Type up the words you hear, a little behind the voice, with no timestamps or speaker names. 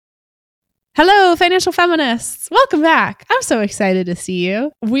Hello, financial feminists. Welcome back. I'm so excited to see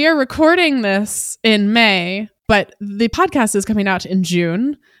you. We are recording this in May, but the podcast is coming out in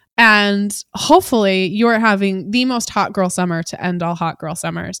June. And hopefully you're having the most hot girl summer to end all hot girl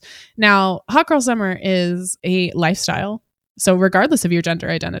summers. Now, hot girl summer is a lifestyle. So regardless of your gender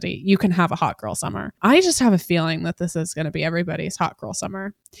identity, you can have a hot girl summer. I just have a feeling that this is going to be everybody's hot girl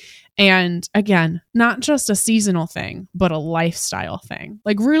summer. And again, not just a seasonal thing, but a lifestyle thing.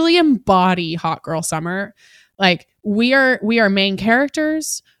 Like really embody hot girl summer. Like we are main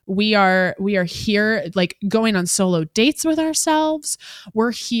characters. We are here like going on solo dates with ourselves.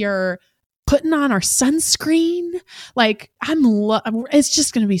 We're here putting on our sunscreen. Like it's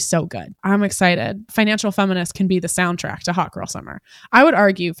just going to be so good. I'm excited. Financial Feminist can be the soundtrack to hot girl summer. I would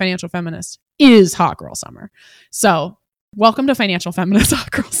argue Financial Feminist is hot girl summer. So welcome to Financial Feminist Hot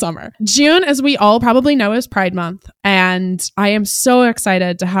Girl Summer. June, as we all probably know, is Pride Month. And I am so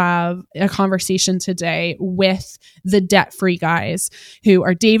excited to have a conversation today with the debt-free guys who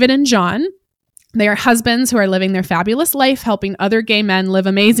are David and John. They are husbands who are living their fabulous life, helping other gay men live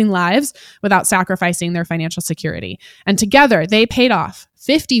amazing lives without sacrificing their financial security. And together, they paid off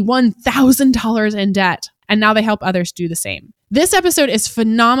 $51,000 in debt. And now they help others do the same. This episode is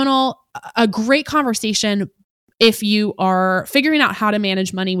phenomenal, a great conversation. If you are figuring out how to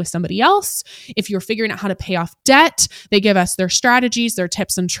manage money with somebody else, if you're figuring out how to pay off debt, they give us their strategies, their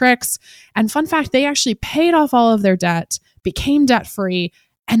tips and tricks. And fun fact, they actually paid off all of their debt, became debt-free,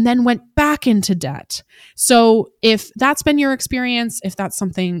 and then went back into debt. So if that's been your experience, if that's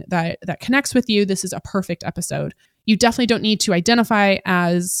something that connects with you, this is a perfect episode. You definitely don't need to identify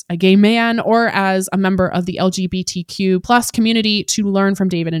as a gay man or as a member of the LGBTQ plus community to learn from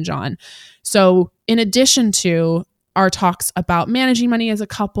David and John. So in addition to our talks about managing money as a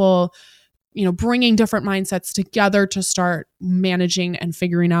couple, bringing different mindsets together to start managing and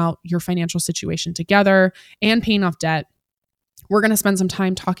figuring out your financial situation together and paying off debt, we're going to spend some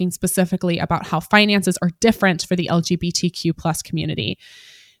time talking specifically about how finances are different for the LGBTQ plus community.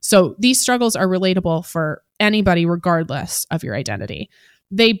 So these struggles are relatable for anybody, regardless of your identity.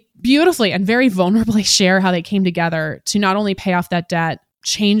 They beautifully and very vulnerably share how they came together to not only pay off that debt,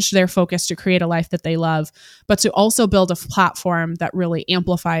 change their focus to create a life that they love, but to also build a platform that really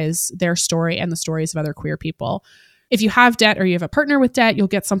amplifies their story and the stories of other queer people. If you have debt or you have a partner with debt, you'll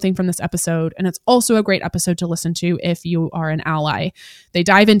get something from this episode. And it's also a great episode to listen to if you are an ally. They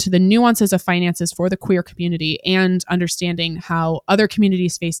dive into the nuances of finances for the queer community and understanding how other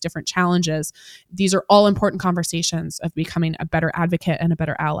communities face different challenges. These are all important conversations of becoming a better advocate and a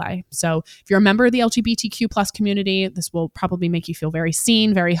better ally. So if you're a member of the LGBTQ plus community, this will probably make you feel very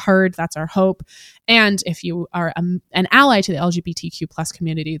seen, very heard. That's our hope. And if you are an ally to the LGBTQ plus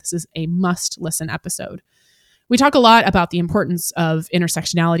community, this is a must listen episode. We talk a lot about the importance of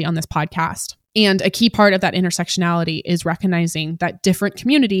intersectionality on this podcast. And a key part of that intersectionality is recognizing that different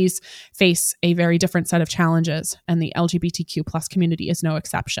communities face a very different set of challenges, and the LGBTQ plus community is no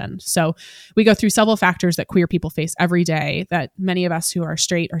exception. So we go through several factors that queer people face every day that many of us who are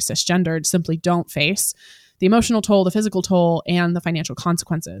straight or cisgendered simply don't face. The emotional toll, the physical toll, and the financial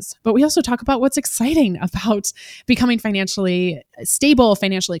consequences. But we also talk about what's exciting about becoming financially stable,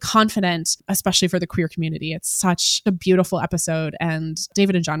 financially confident, especially for the queer community. It's such a beautiful episode, and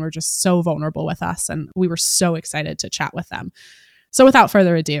David and John were just so vulnerable with us, and we were so excited to chat with them. So without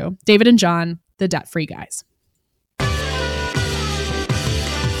further ado, David and John, the debt-free guys.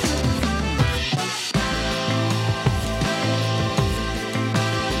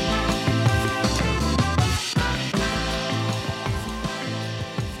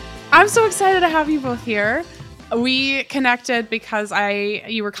 I'm so excited to have you both here. We connected because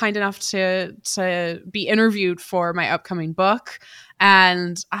you were kind enough to be interviewed for my upcoming book.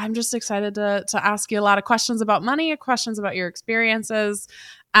 And I'm just excited to ask you a lot of questions about money, questions about your experiences.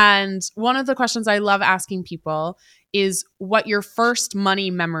 And one of the questions I love asking people is what your first money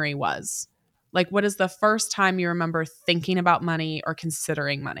memory was. Like, what is the first time you remember thinking about money or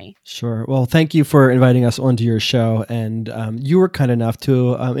considering money? Sure. Well, thank you for inviting us onto your show. And you were kind enough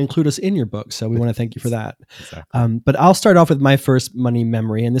to include us in your book. So we want to thank you for that. Exactly. But I'll start off with my first money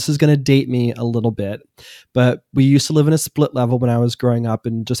memory. And this is going to date me a little bit. But we used to live in a split level when I was growing up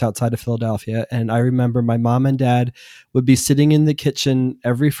and just outside of Philadelphia. And I remember my mom and dad would be sitting in the kitchen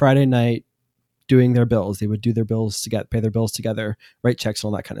every Friday night doing their bills. They would do their bills together, pay their bills together, write checks and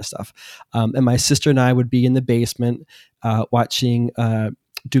all that kind of stuff. And my sister and I would be in the basement watching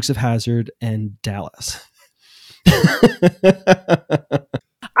Dukes of Hazzard and Dallas.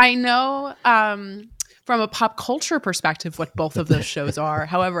 I know from a pop culture perspective what both of those shows are.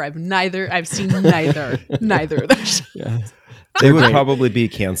 However, I've seen neither of those shows. Yeah. They would probably be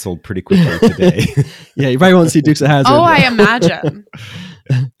canceled pretty quickly today. Yeah, you probably won't see Dukes of Hazzard. Oh, I imagine.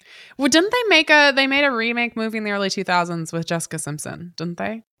 Well, didn't they made a remake movie in the early 2000s with Jessica Simpson, didn't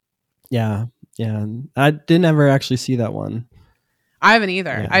they? Yeah. I didn't ever actually see that one. I haven't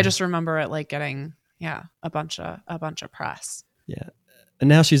either. Yeah. I just remember it like getting a bunch of press. Yeah. And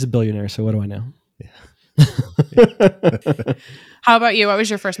now she's a billionaire, so what do I know? How about you? What was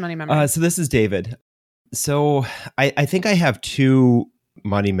your first money memory? So this is David. So I think I have two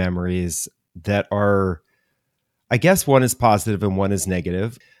money memories that are, I guess one is positive and one is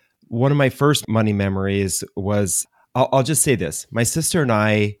negative. One of my first money memories was, I'll just say this. My sister and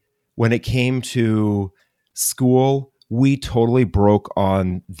I, when it came to school, we totally broke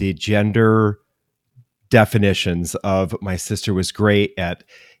on the gender definitions of, my sister was great at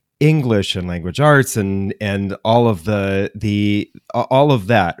English and language arts and all of all of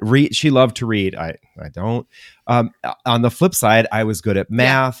that. She loved to read. I don't. On the flip side, I was good at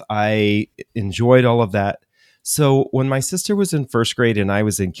math. Yeah. I enjoyed all of that. So when my sister was in first grade and I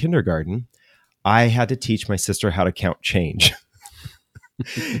was in kindergarten, I had to teach my sister how to count change.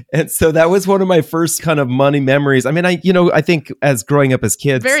 And so that was one of my first kind of money memories. I mean, I think as growing up as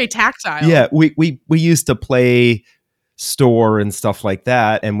kids, very tactile. Yeah, we used to play store and stuff like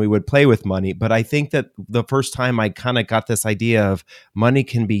that, and we would play with money. But I think that the first time I kind of got this idea of money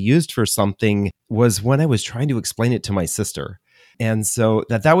can be used for something was when I was trying to explain it to my sister. And so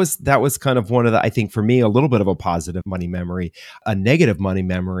that was kind of one of the, I think for me, a little bit of a positive money memory. A negative money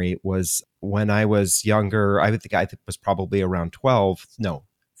memory was when I was younger. I think it was probably around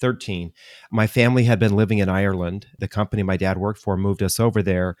 13. My family had been living in Ireland. The company my dad worked for moved us over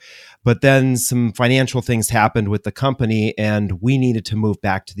there. But then some financial things happened with the company and we needed to move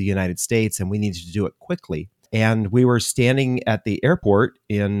back to the United States and we needed to do it quickly. And we were standing at the airport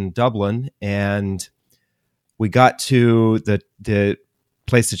in Dublin and we got to the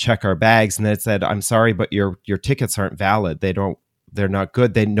place to check our bags and it said, "I'm sorry, but your tickets aren't valid. They're not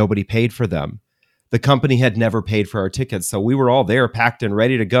good. Nobody paid for them." The company had never paid for our tickets. So we were all there packed and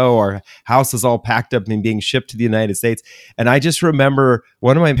ready to go. Our house is all packed up and being shipped to the United States. And I just remember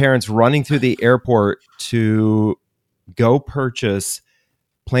one of my parents running through the airport to go purchase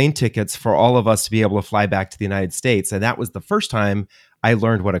plane tickets for all of us to be able to fly back to the United States. And that was the first time I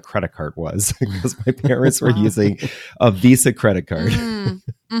learned what a credit card was because my parents were using a Visa credit card.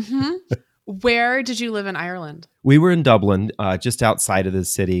 Mm-hmm. Where did you live in Ireland? We were in Dublin, just outside of the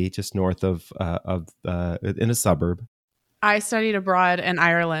city, just north of in a suburb. I studied abroad in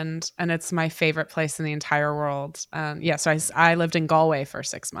Ireland, and it's my favorite place in the entire world. So I lived in Galway for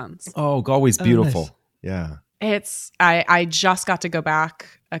 6 months. Oh, Galway's beautiful. Nice. Yeah. I just got to go back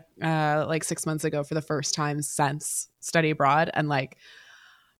like 6 months ago for the first time since study abroad, and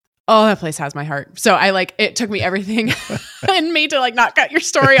that place has my heart. So it took me everything in me to not cut your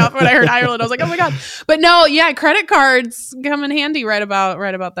story off when I heard Ireland. I was like, oh my God. But no, yeah, credit cards come in handy right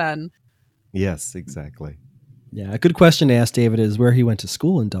about then. Yes, exactly. Yeah, a good question to ask David is where he went to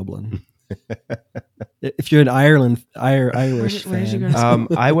school in Dublin. If you're an Irish where did you go fan. to school?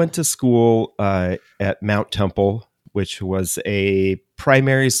 I went to school at Mount Temple, which was a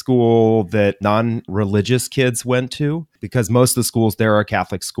primary school that non-religious kids went to because most of the schools there are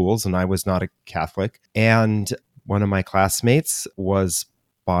Catholic schools and I was not a Catholic. And one of my classmates was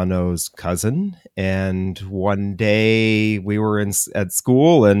Bono's cousin. And one day we were at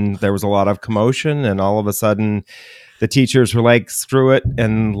school and there was a lot of commotion and all of a sudden the teachers were like, screw it,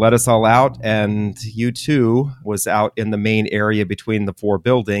 and let us all out. And U2 was out in the main area between the four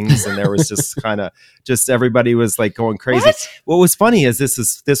buildings. And there was just everybody was going crazy. What was funny is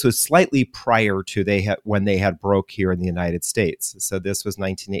this was slightly prior to when they had broke here in the United States. So this was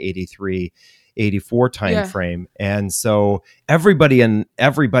 1983, 84 time frame. And so everybody in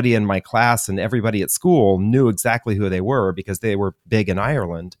my class and everybody at school knew exactly who they were because they were big in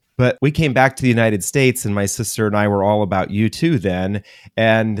Ireland. But we came back to the United States and my sister and I were all about U2 then.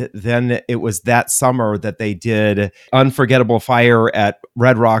 And then it was that summer that they did Unforgettable Fire at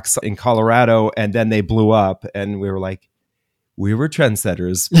Red Rocks in Colorado. And then they blew up and we were like, we were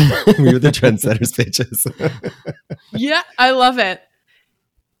trendsetters. We were the trendsetters, bitches. Yeah, I love it.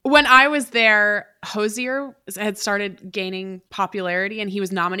 When I was there, Hozier had started gaining popularity and he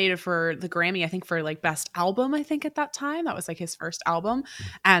was nominated for the Grammy, I think for best album, I think at that time. That was his first album.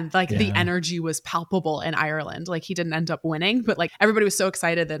 And the energy was palpable in Ireland. He didn't end up winning, but everybody was so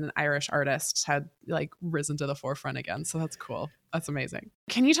excited that an Irish artist had risen to the forefront again. So that's cool. That's amazing.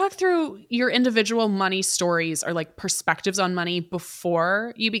 Can you talk through your individual money stories or perspectives on money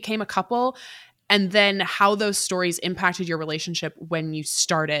before you became a couple? And then how those stories impacted your relationship when you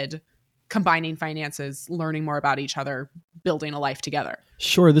started combining finances, learning more about each other, building a life together?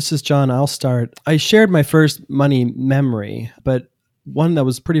 Sure. This is John. I'll start. I shared my first money memory, but one that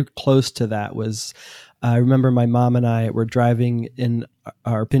was pretty close to that was I remember my mom and I were driving in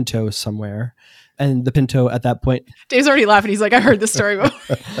our Pinto somewhere. And the Pinto at that point... Dave's already laughing. He's like, I heard this story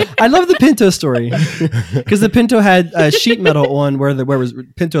before. I love the Pinto story because the Pinto had sheet metal on where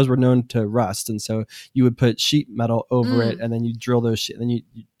Pintos were known to rust. And so you would put sheet metal over it and then you drill those and then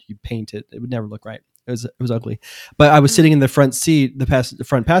you paint it. It would never look right. It was ugly. But I was sitting in the front seat, the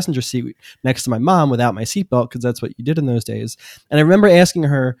front passenger seat next to my mom without my seatbelt because that's what you did in those days. And I remember asking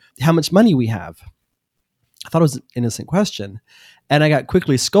her how much money we have. I thought it was an innocent question. And I got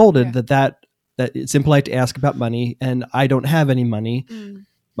quickly scolded that it's impolite to ask about money and I don't have any money.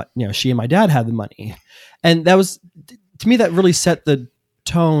 But, she and my dad have the money. And that was, to me, that really set the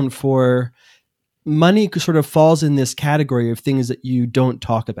tone for money sort of falls in this category of things that you don't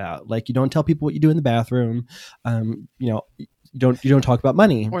talk about. Like you don't tell people what you do in the bathroom. You don't talk about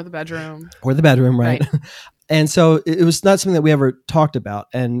money. Or the bedroom. Right. And so it was not something that we ever talked about.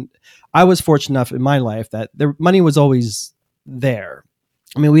 And I was fortunate enough in my life that money was always there.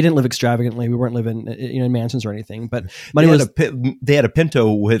 I mean, we didn't live extravagantly. We weren't living in mansions or anything, but money they had a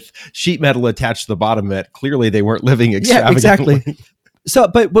Pinto with sheet metal attached to the bottom of it. Clearly they weren't living extravagantly. Yeah, exactly. So,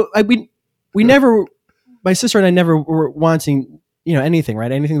 but we never, my sister and I never were wanting, anything,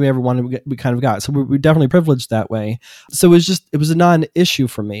 right? Anything we ever wanted, we kind of got. So we're definitely privileged that way. So it was a non-issue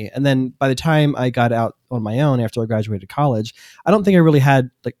for me. And then by the time I got out on my own after I graduated college, I don't think I really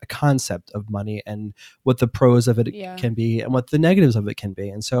had like a concept of money and what the pros of it can be and what the negatives of it can be.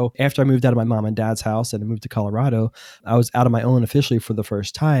 And so after I moved out of my mom and dad's house and I moved to Colorado, I was out on my own officially for the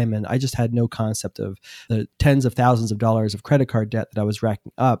first time. And I just had no concept of the tens of thousands of dollars of credit card debt that I was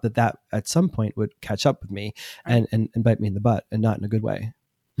racking up, that at some point would catch up with me and bite me in the butt, and not in a good way.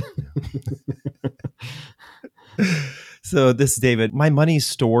 So this is David. My money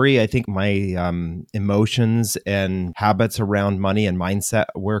story, I think my emotions and habits around money and mindset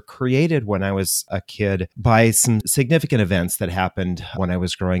were created when I was a kid by some significant events that happened when I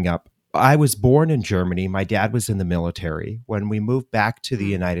was growing up. I was born in Germany. My dad was in the military. When we moved back to the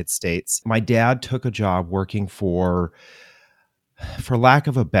United States, my dad took a job working for lack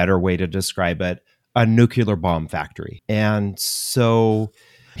of a better way to describe it, a nuclear bomb factory. And so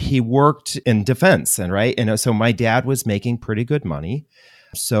he worked in defense, and so my dad was making pretty good money.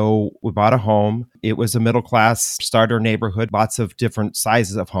 So we bought a home. It was a middle class starter neighborhood, lots of different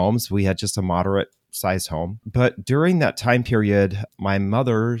sizes of homes. We had just a moderate sized home. But during that time period, my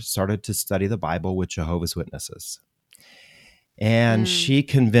mother started to study the Bible with Jehovah's Witnesses. And she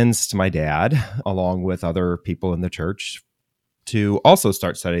convinced my dad, along with other people in the church, to also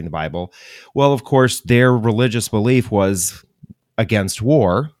start studying the Bible. Well, of course, their religious belief was against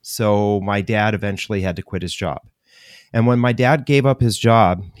war. So my dad eventually had to quit his job. And when my dad gave up his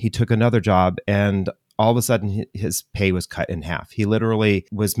job, he took another job, and all of a sudden his pay was cut in half. He literally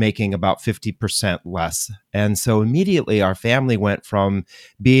was making about 50% less. And so immediately our family went from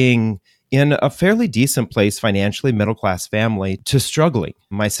being in a fairly decent place financially, middle-class family, to struggling.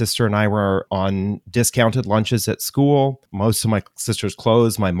 My sister and I were on discounted lunches at school. Most of my sister's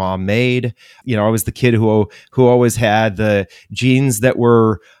clothes my mom made. I was the kid who always had the jeans that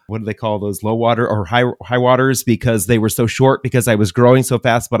were, what do they call those, low water or high waters, because they were so short because I was growing so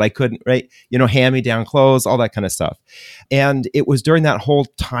fast, but I couldn't, right? Hand-me-down clothes, all that kind of stuff. And it was during that whole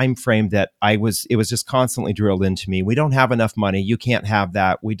time frame that it was just constantly drilled into me. We don't have enough money. You can't have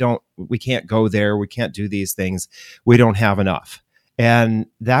that. We can't go there. We can't do these things. We don't have enough. And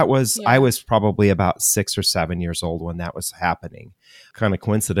that was, I was probably about 6 or 7 years old when that was happening. Kind of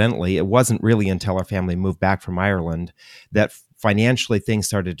coincidentally, it wasn't really until our family moved back from Ireland that financially things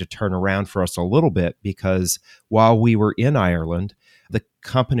started to turn around for us a little bit, because while we were in Ireland, the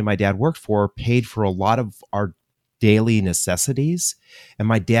company my dad worked for paid for a lot of our daily necessities. And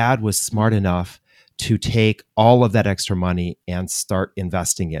my dad was smart enough to take all of that extra money and start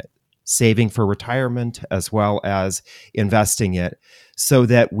investing it, saving for retirement as well as investing it, so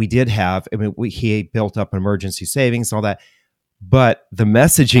that we did have, he built up emergency savings and all that. But the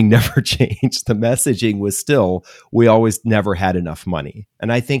messaging never changed. The messaging was still, we always never had enough money.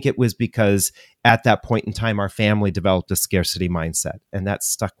 And I think it was because at that point in time, our family developed a scarcity mindset. And that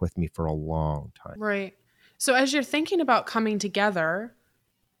stuck with me for a long time. Right. So as you're thinking about coming together,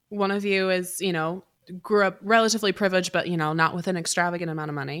 one of you is, grew up relatively privileged, but, not with an extravagant amount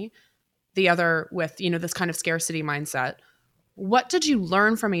of money. The other with, this kind of scarcity mindset. What did you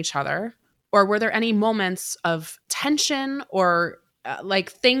learn from each other? Or were there any moments of tension or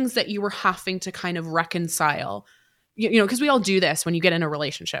things that you were having to kind of reconcile, because we all do this when you get in a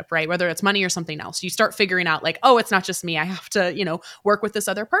relationship, right? Whether it's money or something else, you start figuring out like, oh, it's not just me. I have to, work with this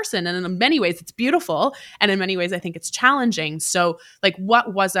other person. And in many ways it's beautiful. And in many ways, I think it's challenging. So like,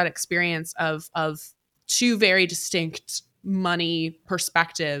 what was that experience of two very distinct money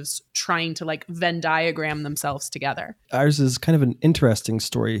perspectives trying to like Venn diagram themselves together? Ours is kind of an interesting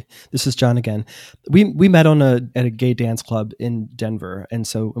story. This is John again. We met at a gay dance club in Denver. And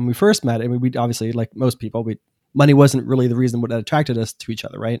so when we first met, I mean, we obviously, like most people, money wasn't really the reason that attracted us to each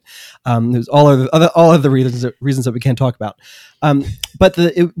other, right? There's all other reasons that we can't talk about. But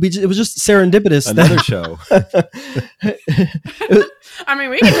it was just serendipitous. Another show. I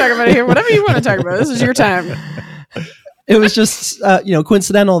mean, we can talk about it here. Whatever you want to talk about. This is your time. It was just,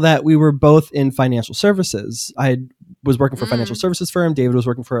 coincidental that we were both in financial services. I was working for a financial services firm. David was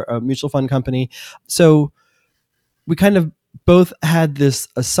working for a mutual fund company. So we kind of both had this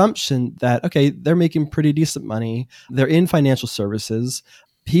assumption that, okay, they're making pretty decent money. They're in financial services.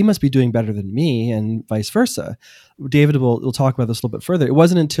 He must be doing better than me, and vice versa. David will talk about this a little bit further. It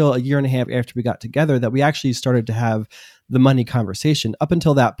wasn't until a year and a half after we got together that we actually started to have the money conversation. Up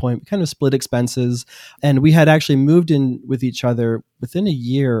until that point, we kind of split expenses, and we had actually moved in with each other within a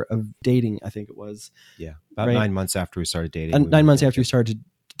year of dating, I think it was. Yeah, about 9 months after we started dating. And 9 months after we started to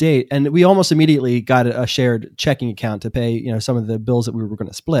date, and we almost immediately got a shared checking account to pay, some of the bills that we were going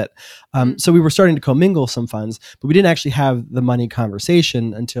to split. So we were starting to commingle some funds, but we didn't actually have the money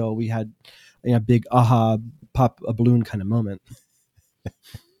conversation until we had a big aha, pop a balloon kind of moment.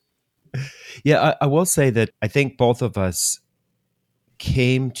 Yeah, I will say that I think both of us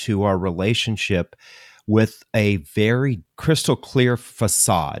came to our relationship with a very crystal clear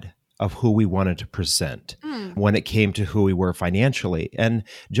facade of who we wanted to present when it came to who we were financially. And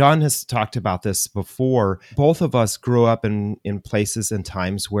John has talked about this before. Both of us grew up in places and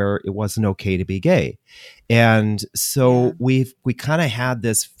times where it wasn't okay to be gay. And so we kind of had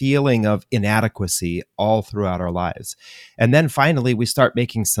this feeling of inadequacy all throughout our lives. And then finally we start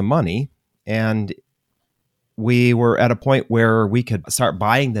making some money, and we were at a point where we could start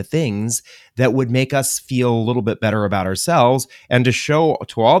buying the things that would make us feel a little bit better about ourselves, and to show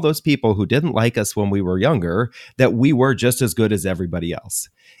to all those people who didn't like us when we were younger that we were just as good as everybody else.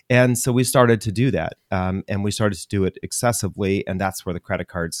 And so we started to do that, and we started to do it excessively, and that's where the credit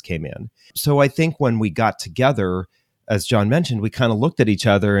cards came in. So I think when we got together, as John mentioned, we kind of looked at each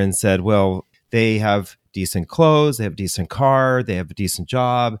other and said, well, they have decent clothes, they have a decent car, they have a decent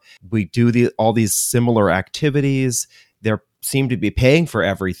job. We do all these similar activities. They seem to be paying for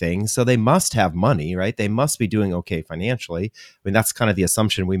everything. So they must have money, right? They must be doing okay financially. I mean, that's kind of the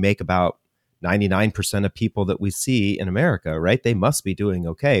assumption we make about 99% of people that we see in America, right? They must be doing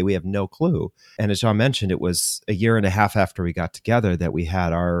okay. We have no clue. And as John mentioned, it was a year and a half after we got together that we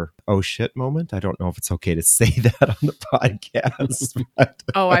had our oh shit moment. I don't know if it's okay to say that on the podcast.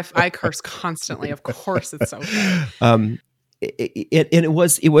 Oh, I curse constantly. Of course it's okay.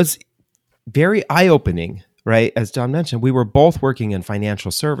 It was very eye-opening, right? As John mentioned, we were both working in financial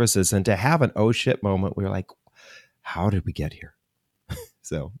services, and to have an oh shit moment, we were like, how did we get here?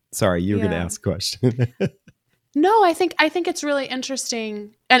 So sorry, you were going to ask a question. No, I think it's really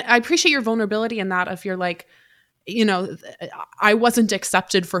interesting. And I appreciate your vulnerability in that. If you're like, I wasn't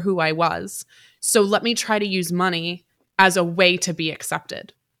accepted for who I was. So let me try to use money as a way to be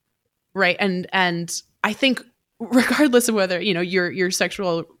accepted. Right. And I think regardless of whether, your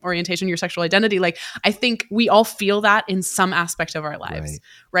sexual orientation, your sexual identity, like I think we all feel that in some aspect of our lives.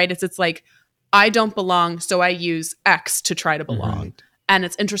 Right. It's like, I don't belong, so I use X to try to belong. Right. And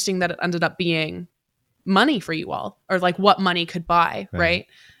it's interesting that it ended up being money for you all, or like what money could buy, right?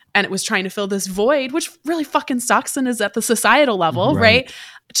 And it was trying to fill this void, which really fucking sucks and is at the societal level, right?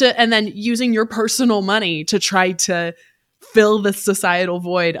 And then using your personal money to try to fill this societal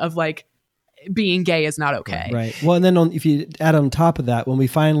void of like being gay is not okay. Right. Well, and then if you add on top of that, when we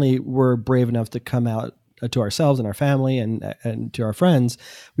finally were brave enough to come out to ourselves and our family and to our friends,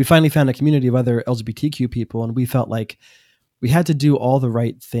 we finally found a community of other LGBTQ people, and we felt like we had to do all the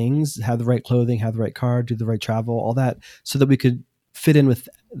right things, have the right clothing, have the right car, do the right travel, all that, so that we could fit in with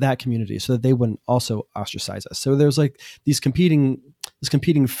that community, so that they wouldn't also ostracize us. So there's like this competing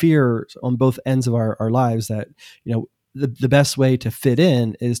fear on both ends of our lives that, the best way to fit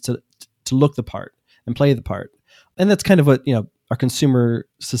in is to look the part and play the part. And that's kind of what, our consumer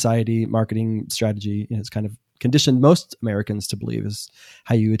society marketing strategy has kind of conditioned most Americans to believe is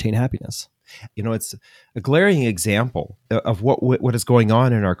how you attain happiness. It's a glaring example of what is going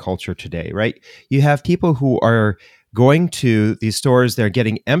on in our culture today, right? You have people who are going to these stores, they're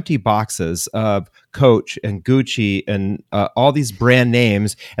getting empty boxes of Coach and Gucci and all these brand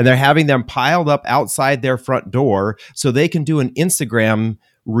names, and they're having them piled up outside their front door so they can do an Instagram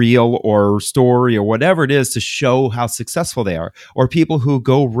reel or story or whatever it is to show how successful they are. Or people who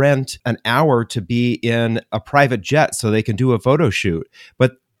go rent an hour to be in a private jet so they can do a photo shoot.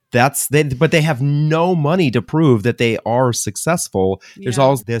 But they have no money to prove that they are successful. There's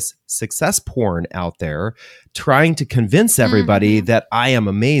all this success porn out there trying to convince everybody that I am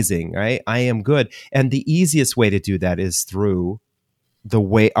amazing, right? I am good. And the easiest way to do that is through the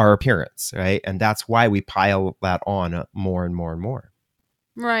way our appearance, right? And that's why we pile that on more and more and more.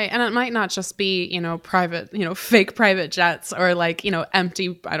 Right. And it might not just be, private, fake private jets or like,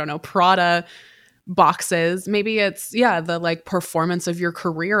 empty, I don't know, Prada boxes. Maybe it's the like performance of your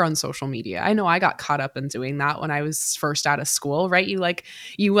career on social media. I know I got caught up in doing that when I was first out of school, right? You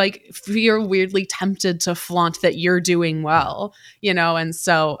feel weirdly tempted to flaunt that you're doing well, and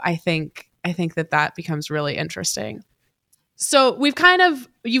so I think that becomes really interesting. So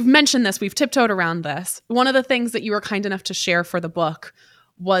you've mentioned this, we've tiptoed around this. One of the things that you were kind enough to share for the book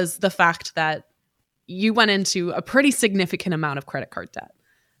was the fact that you went into a pretty significant amount of credit card debt,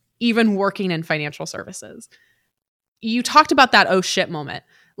 even working in financial services. You talked about that oh shit moment.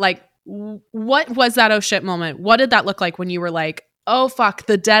 Like, what was that oh shit moment? What did that look like when you were like, oh fuck,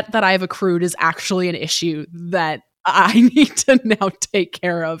 the debt that I've accrued is actually an issue that I need to now take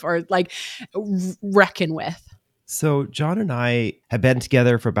care of or like reckon with? So John and I have been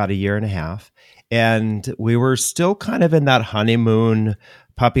together for about 1.5 years, and we were still kind of in that honeymoon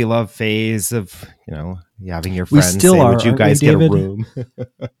puppy love phase of, having your friends still say, are, would you guys get a room?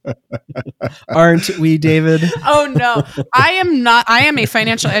 Aren't we, David? Oh, no. I am not. I am a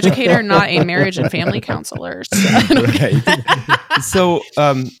financial educator, not a marriage and family counselor. So. Right. So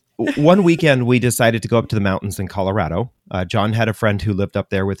one weekend, we decided to go up to the mountains in Colorado. John had a friend who lived up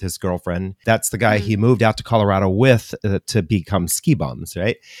there with his girlfriend. That's the guy he moved out to Colorado with to become ski bums,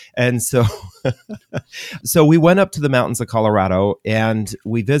 right? And so, so we went up to the mountains of Colorado and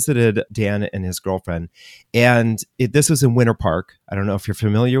we visited Dan and his girlfriend. And this was in Winter Park. I don't know if you're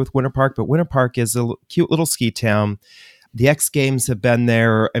familiar with Winter Park, but Winter Park is a cute little ski town. The X Games have been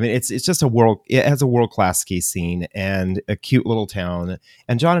there. I mean, it's just it has a world-class ski scene and a cute little town.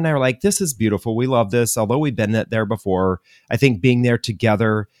 And John and I were like, this is beautiful. We love this. Although we've been there before, I think being there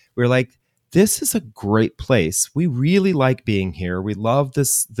together, we were like, this is a great place. We really like being here. We love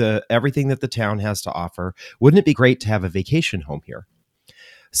everything that the town has to offer. Wouldn't it be great to have a vacation home here?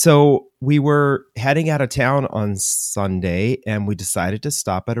 So we were heading out of town on Sunday and we decided to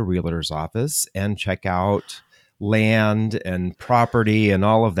stop at a realtor's office and check out land and property and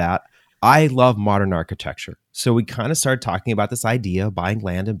all of that. I love modern architecture. So we kind of started talking about this idea of buying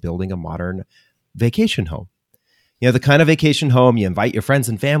land and building a modern vacation home. The kind of vacation home you invite your friends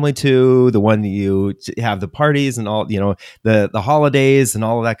and family to, the one you have the parties and all, the holidays and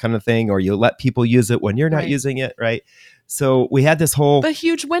all of that kind of thing, or you let people use it when you're not using it, right? So we had this whole... The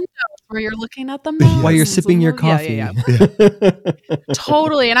huge window where you're looking at the mountains. While you're sipping your coffee. Yeah.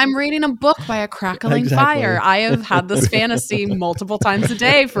 Totally. And I'm reading a book by a crackling fire. I have had this fantasy multiple times a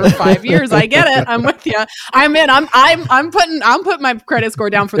day for 5 years. I get it. I'm with you. I'm in. I'm putting my credit score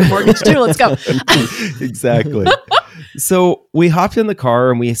down for the mortgage too. Let's go. Exactly. So we hopped in the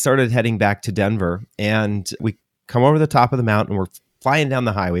car and we started heading back to Denver, and we come over the top of the mountain. We're flying down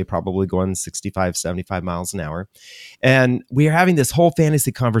the highway, probably going 65, 75 miles an hour. And we are having this whole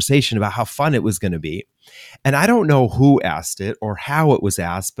fantasy conversation about how fun it was going to be. And I don't know who asked it or how it was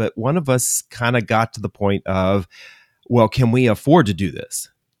asked, but one of us kind of got to the point of, well, can we afford to do this?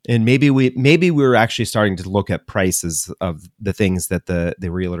 And maybe we were actually starting to look at prices of the things that the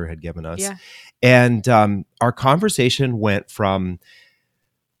realtor had given us. Yeah. And our conversation went from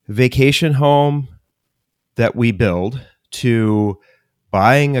vacation home that we build to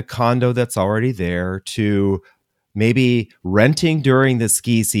buying a condo that's already there to maybe renting during the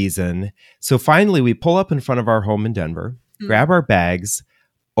ski season. So finally we pull up in front of our home in Denver, grab our bags,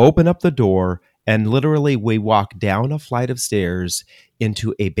 open up the door, and literally we walk down a flight of stairs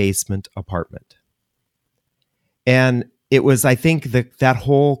into a basement apartment. And it was, I think, that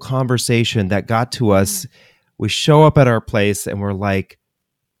whole conversation that got to us. We show up at our place and we're like,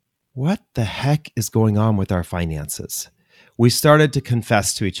 what the heck is going on with our finances? We started to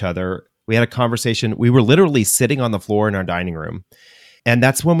confess to each other. We had a conversation. We were literally sitting on the floor in our dining room. And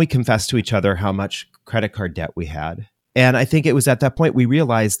that's when we confessed to each other how much credit card debt we had. And I think it was at that point we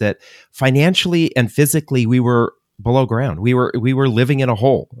realized that financially and physically we were below ground. We were living in a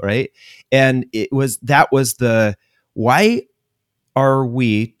hole, right? And that was the, why are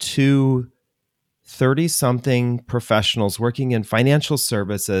we two 30-something professionals working in financial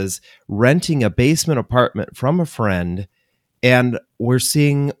services, renting a basement apartment from a friend. And we're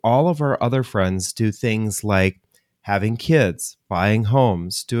seeing all of our other friends do things like having kids, buying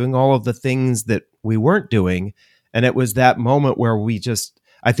homes, doing all of the things that we weren't doing. And it was that moment where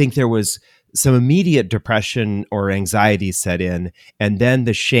I think there was some immediate depression or anxiety set in, and then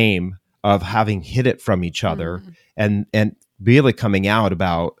the shame of having hid it from each other and really coming out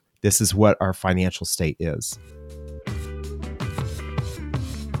about this is what our financial state is.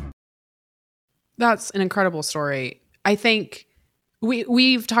 That's an incredible story. I think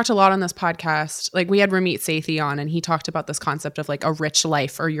we've talked a lot on this podcast. Like, we had Ramit Sethi on, and he talked about this concept of like a rich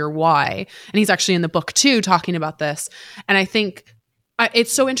life or your why. And he's actually in the book too, talking about this. And I think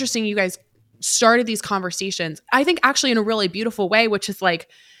it's so interesting you guys started these conversations, I think actually in a really beautiful way, which is like,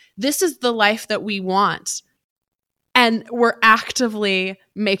 this is the life that we want. And we're actively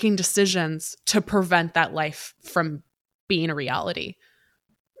making decisions to prevent that life from being a reality.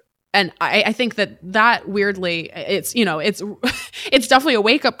 And I think that weirdly, it's, you know, it's definitely a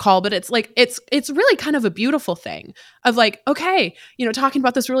wake up call, but it's like, it's really kind of a beautiful thing of like, okay, you know, talking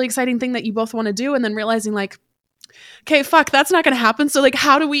about this really exciting thing that you both want to do, and then realizing like, okay, fuck, that's not going to happen. So like,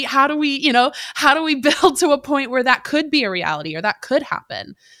 how do we build to a point where that could be a reality or that could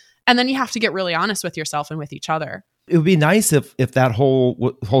happen? And then you have to get really honest with yourself and with each other. It would be nice if that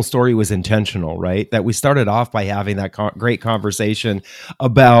whole story was intentional, right? That we started off by having that great conversation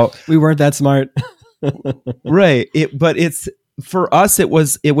about we weren't that smart, right? But it's for us. It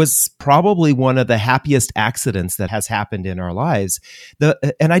was probably one of the happiest accidents that has happened in our lives.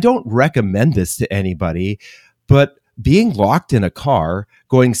 And I don't recommend this to anybody, but being locked in a car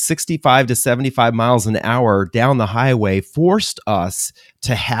going 65 to 75 miles an hour down the highway forced us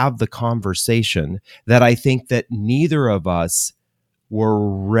to have the conversation that I think that neither of us were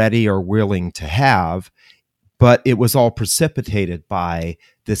ready or willing to have, but it was all precipitated by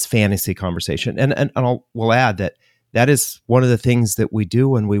this fantasy conversation. And we'll add that is one of the things that we do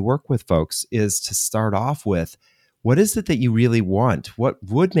when we work with folks is to start off with, what is it that you really want? What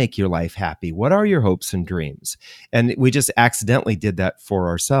would make your life happy? What are your hopes and dreams? And we just accidentally did that for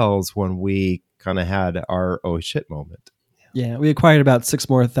ourselves when we kind of had our oh shit moment. Yeah, we acquired about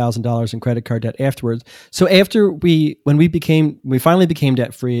 $6,000 in credit card debt afterwards. So after we finally became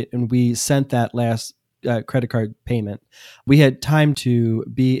debt free, and we sent that last credit card payment, we had time to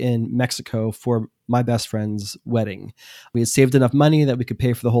be in Mexico for my best friend's wedding. We had saved enough money that we could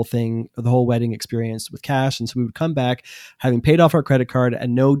pay for the whole thing, the whole wedding experience with cash. And so we would come back having paid off our credit card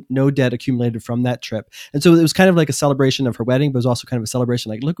and no debt accumulated from that trip. And so it was kind of like a celebration of her wedding, but it was also kind of a celebration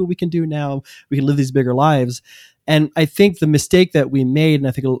like, look what we can do now. We can live these bigger lives. And I think the mistake that we made, and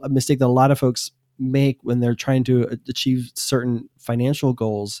I think a mistake that a lot of folks make when they're trying to achieve certain financial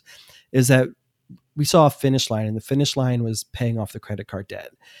goals, is that we saw a finish line, and the finish line was paying off the credit card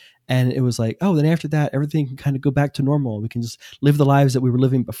debt. And it was like, oh, then after that, everything can kind of go back to normal. We can just live the lives that we were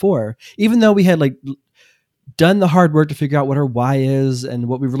living before, even though we had like done the hard work to figure out what our why is and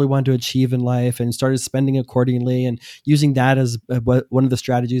what we really wanted to achieve in life, and started spending accordingly and using that as one of the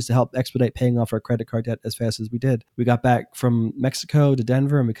strategies to help expedite paying off our credit card debt as fast as we did. We got back from Mexico to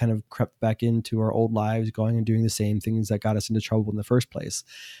Denver, and we kind of crept back into our old lives, going and doing the same things that got us into trouble in the first place.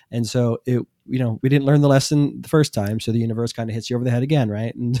 And so we didn't learn the lesson the first time, so the universe kind of hits you over the head again,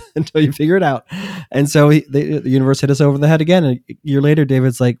 right? And until you figure it out. And so the universe hit us over the head again. And a year later,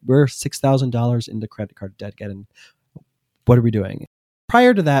 David's like, we're $6,000 into credit card debt again. What are we doing?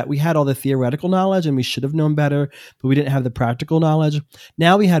 Prior to that, we had all the theoretical knowledge, and we should have known better, but we didn't have the practical knowledge.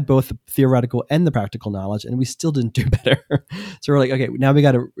 Now we had both the theoretical and the practical knowledge, and we still didn't do better. So we're like, okay, now we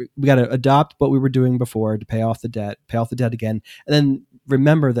got to adopt what we were doing before to pay off the debt again, and then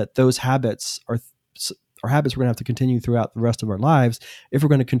remember that those habits are habits we're going to have to continue throughout the rest of our lives if we're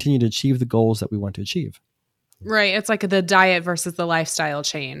going to continue to achieve the goals that we want to achieve. Right. It's like the diet versus the lifestyle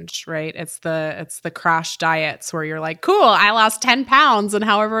change, right? It's the crash diets where you're like, cool, I lost 10 pounds in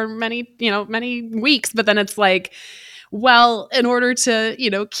however many weeks. But then it's like, well, in order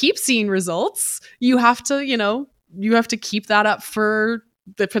to, keep seeing results, you have to keep that up for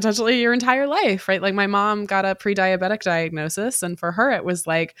potentially your entire life, right? Like my mom got a pre-diabetic diagnosis, and for her, it was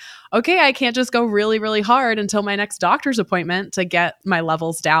like, okay, I can't just go really, really hard until my next doctor's appointment to get my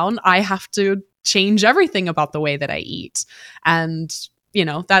levels down. I have to change everything about the way that I eat. And,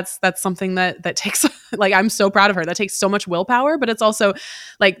 that's something that takes, like, I'm so proud of her. That takes so much willpower, but it's also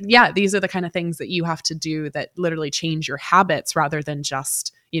like, yeah, these are the kind of things that you have to do that literally change your habits rather than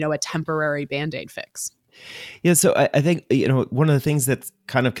just, a temporary Band-Aid fix. Yeah. So I think, one of the things that's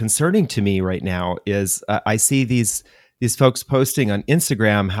kind of concerning to me right now is I see these these folks posting on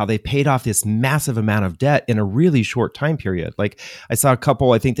Instagram how they paid off this massive amount of debt in a really short time period. Like I saw a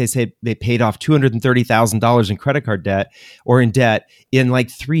couple, I think they said they paid off $230,000 in credit card debt or in debt in like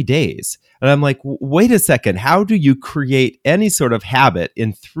 3 days. And I'm like, wait a second, how do you create any sort of habit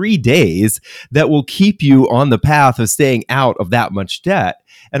in 3 days that will keep you on the path of staying out of that much debt?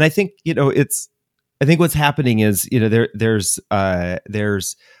 And I think, I think what's happening is, there's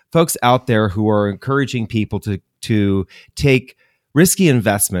folks out there who are encouraging people to take risky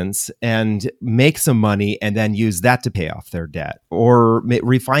investments and make some money and then use that to pay off their debt, or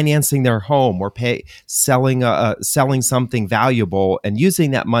refinancing their home, or selling something valuable and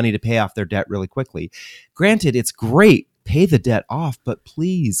using that money to pay off their debt really quickly. Granted, it's great, pay the debt off, but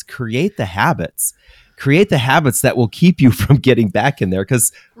please create the habits. Create the habits that will keep you from getting back in there,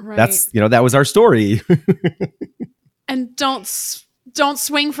 because that's, that was our story. And don't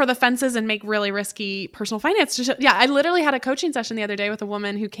swing for the fences and make really risky personal finance. I literally had a coaching session the other day with a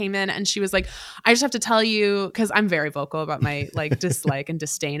woman who came in and she was like, I just have to tell you, because I'm very vocal about my dislike and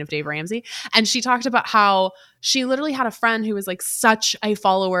disdain of Dave Ramsey. And she talked about how she literally had a friend who was like such a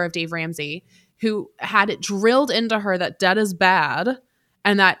follower of Dave Ramsey, who had it drilled into her that debt is bad.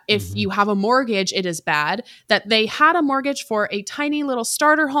 And that if you have a mortgage, it is bad. That they had a mortgage for a tiny little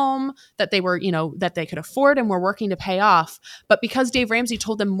starter home that they were, that they could afford and were working to pay off. But because Dave Ramsey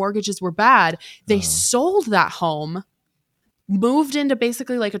told them mortgages were bad, they sold that home, moved into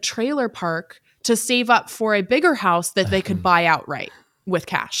basically like a trailer park to save up for a bigger house that they could buy outright with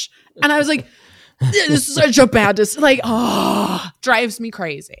cash. And I was like, this is such a bad, drives me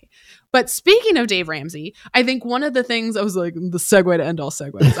crazy. But speaking of Dave Ramsey, I think one of the things, I was like, the segue to end all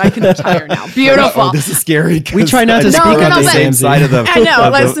segues. I can retire now. Beautiful. Oh, this is scary. We try not to speak on the same side of the. I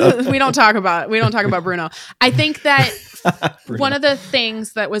know. We don't talk about Bruno. I think that one of the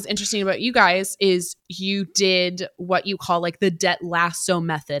things that was interesting about you guys is you did what you call like the debt lasso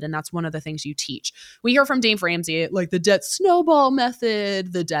method, and that's one of the things you teach. We hear from Dave Ramsey like the debt snowball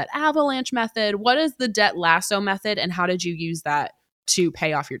method, the debt avalanche method. What is the debt lasso method, and how did you use that to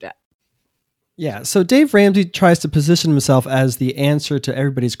pay off your debt? Yeah, so Dave Ramsey tries to position himself as the answer to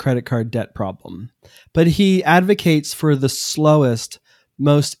everybody's credit card debt problem, but he advocates for the slowest,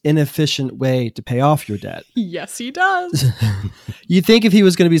 most inefficient way to pay off your debt. Yes, he does. You'd think if he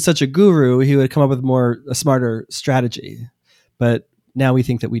was going to be such a guru, he would come up with a smarter strategy, but now we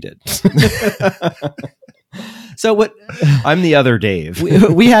think that we did. So what? I'm the other Dave.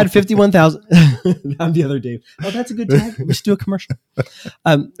 We had 51,000. I'm the other Dave. Oh, that's a good tag. We should do a commercial.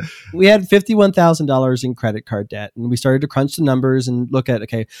 We had $51,000 in credit card debt, and we started to crunch the numbers and look at,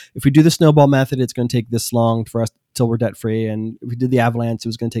 okay, if we do the snowball method, it's going to take this long for us till we're debt free, and if we did the avalanche, it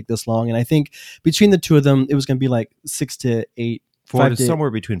was going to take this long. And I think between the two of them, it was going to be like 6 to 8, somewhere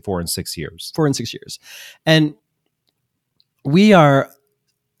between 4 and 6 years. 4 and 6 years, and we are,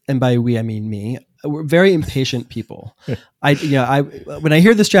 and by we I mean me. We're very impatient people. I when I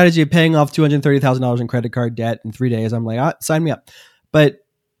hear the strategy of paying off $230,000 in credit card debt in 3 days, I'm like, sign me up. But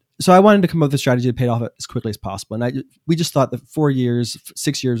so I wanted to come up with a strategy to pay it off as quickly as possible. And we just thought that 4 years,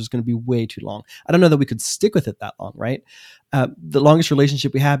 6 years was going to be way too long. I don't know that we could stick with it that long, right? The longest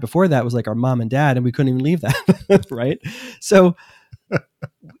relationship we had before that was like our mom and dad, and we couldn't even leave that, right? So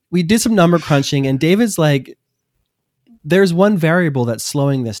we did some number crunching, and David's like, there's one variable that's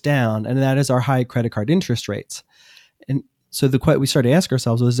slowing this down, and that is our high credit card interest rates. And so we started to ask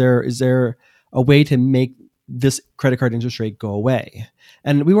ourselves, is there a way to make this credit card interest rate go away?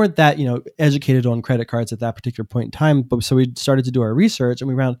 And we weren't that, educated on credit cards at that particular point in time. But so we started to do our research, and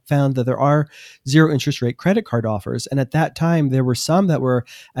we found that there are zero interest rate credit card offers. And at that time, there were some that were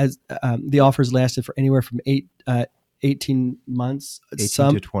the offers lasted for anywhere from 18 months,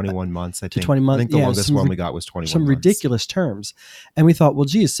 18 to 21 months, I think. To 20 months. I think the longest one we got was 21 some months. ridiculous terms. And we thought, well,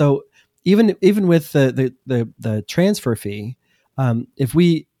 geez, so even with the transfer fee, if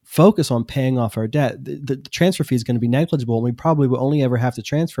we focus on paying off our debt, the transfer fee is going to be negligible, and we probably will only ever have to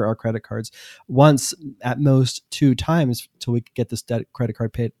transfer our credit cards once, at most 2 times, till we get this credit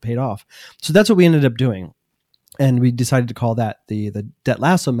card paid off. So that's what we ended up doing. And we decided to call that the debt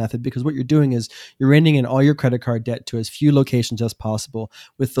lasso method, because what you're doing is you're reining in all your credit card debt to as few locations as possible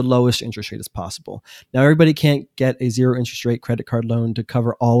with the lowest interest rate as possible. Now, everybody can't get a zero interest rate credit card loan to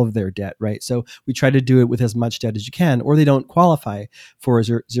cover all of their debt, right? So we try to do it with as much debt as you can, or they don't qualify for a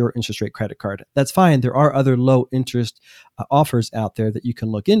zero interest rate credit card. That's fine. There are other low interest offers out there that you can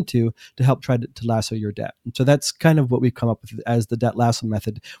look into to help try to lasso your debt. And so that's kind of what we've come up with as the debt lasso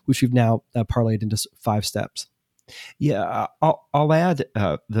method, which we've now parlayed into 5 steps. Yeah, I'll add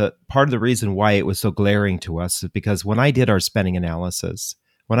the part of the reason why it was so glaring to us is because when I did our spending analysis,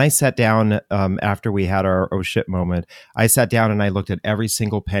 When I sat down after we had our oh shit moment, I sat down and I looked at every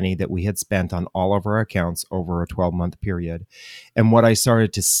single penny that we had spent on all of our accounts over a 12-month period. And what I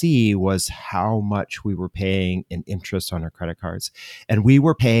started to see was how much we were paying in interest on our credit cards. And we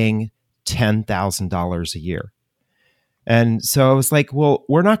were paying $10,000 a year. And so I was like, well,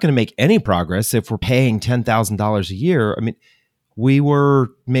 we're not going to make any progress if we're paying $10,000 a year. I mean, we were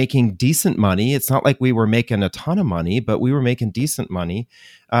making decent money. It's not like we were making a ton of money, but we were making decent money.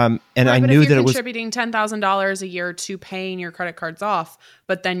 And I knew that it was contributing $10,000 a year to paying your credit cards off,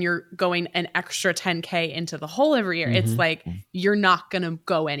 but then you're going an extra $10K into the hole every year. It's like, you're not going to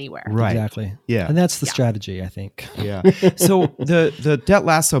go anywhere. right. Exactly. Yeah. And that's the strategy, I think. Yeah. So the debt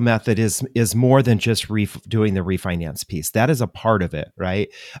lasso method is more than just doing the refinance piece. That is a part of it, right?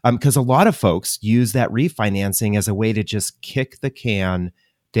 Because a lot of folks use that refinancing as a way to just kick the can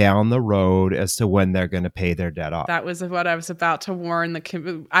down the road as to when they're going to pay their debt off. That was what I was about to warn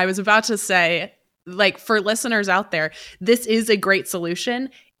I was about to say, like, for listeners out there, this is a great solution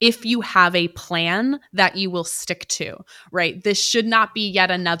if you have a plan that you will stick to, right? This should not be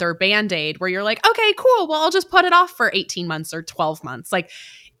yet another Band-Aid where you're like, okay, cool, well, I'll just put it off for 18 months or 12 months. Like,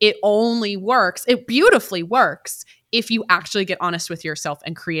 it only works, it beautifully works if you actually get honest with yourself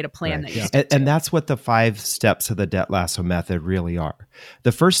and create a plan that you stick to. And that's what the 5 steps of the debt lasso method really are.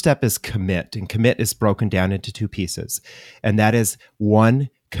 The first step is commit, and commit is broken down into 2 pieces. And that is 1,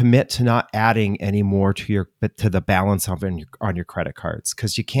 commit to not adding any more to the balance on your credit cards,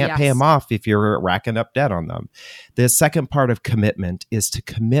 because you can't pay them off if you're racking up debt on them. The second part of commitment is to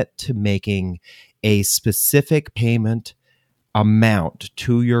commit to making a specific payment amount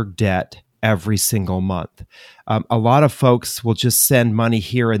to your debt every single month. A lot of folks will just send money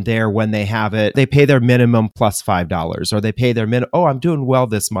here and there when they have it. They pay their minimum plus $5, or they pay their I'm doing well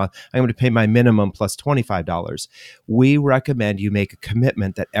this month, I'm going to pay my minimum plus $25. We recommend you make a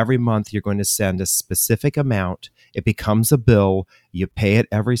commitment that every month you're going to send a specific amount. It becomes a bill. You pay it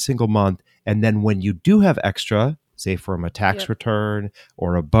every single month. And then when you do have extra, say from a tax return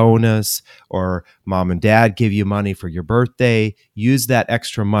or a bonus, or mom and dad give you money for your birthday, use that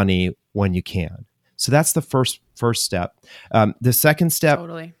extra money when you can. So that's the first step. The second step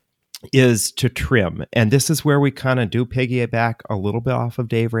is to trim. And this is where we kind of do piggyback a little bit off of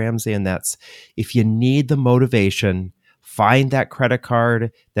Dave Ramsey. And that's, if you need the motivation, find that credit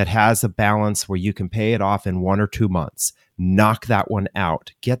card that has a balance where you can pay it off in 1 or 2 months. Knock that one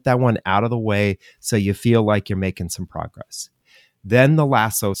out. Get that one out of the way so you feel like you're making some progress. Then the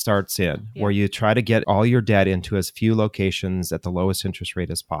lasso starts in, where you try to get all your debt into as few locations at the lowest interest rate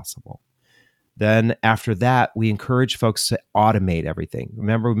as possible. Then after that, we encourage folks to automate everything.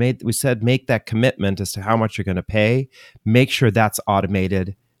 Remember, we said make that commitment as to how much you're going to pay. Make sure that's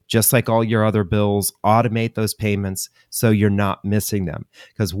automated. Just like all your other bills, automate those payments so you're not missing them.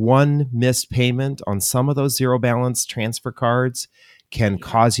 Because one missed payment on some of those zero balance transfer cards can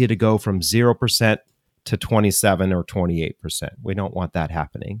cause you to go from 0% to 27 or 28%. We don't want that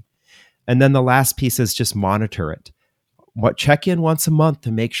happening. And then the last piece is just monitor it. Check in once a month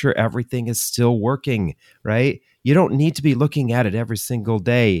to make sure everything is still working, right? You don't need to be looking at it every single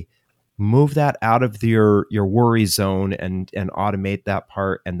day. Move that out of your worry zone and automate that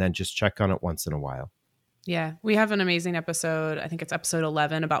part, and then just check on it once in a while. Yeah, we have an amazing episode. I think it's episode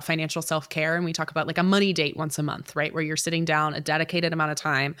 11 about financial self-care. And we talk about like a money date once a month, right? Where you're sitting down a dedicated amount of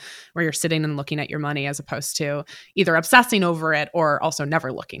time where you're sitting and looking at your money as opposed to either obsessing over it or also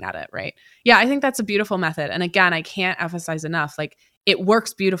never looking at it, right? Yeah, I think that's a beautiful method. And again, I can't emphasize enough, like, it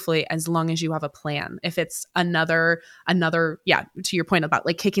works beautifully as long as you have a plan. If it's another, to your point about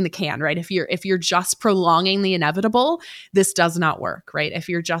like kicking the can, right? If you're just prolonging the inevitable, this does not work, right? If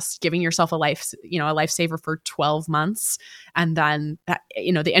you're just giving yourself a lifesaver for 12 months and then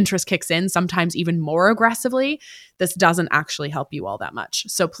the interest kicks in, sometimes even more aggressively, this doesn't actually help you all that much.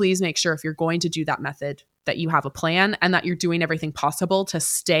 So please make sure if you're going to do that method that you have a plan and that you're doing everything possible to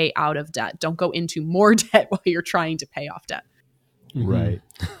stay out of debt. Don't go into more debt while you're trying to pay off debt. Right.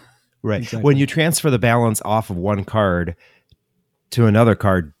 Right. Exactly. When you transfer the balance off of one card to another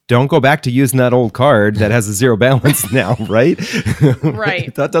card, don't go back to using that old card that has a zero balance now, right?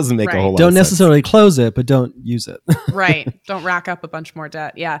 Right. That doesn't make a whole lot Don't of necessarily close it, but don't use it. Right. Don't rack up a bunch more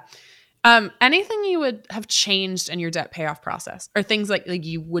debt. Yeah. Anything you would have changed in your debt payoff process, or things like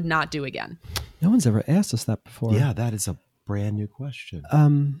you would not do again? No one's ever asked us that before. Yeah, that is a brand new question.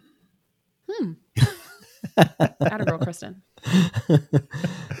 Atta girl, Kristen.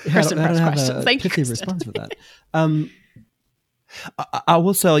 Kristen press questions. Thank you, Kristen. Response for that. I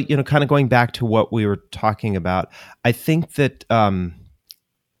will say, kind of going back to what we were talking about, I think that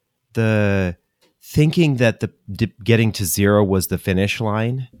the thinking that getting to zero was the finish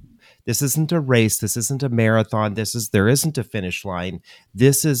line. This isn't a race. This isn't a marathon. There isn't a finish line.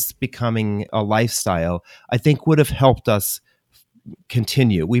 This is becoming a lifestyle, I think would have helped us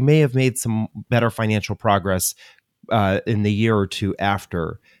continue. We may have made some better financial progress in the year or two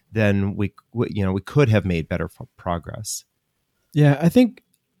after than we could have made better progress. Yeah, I think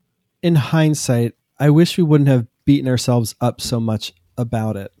in hindsight, I wish we wouldn't have beaten ourselves up so much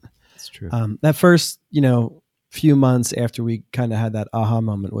about it. That's true. That first, few months after we kind of had that aha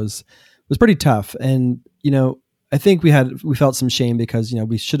moment was pretty tough. And, I think we felt some shame because,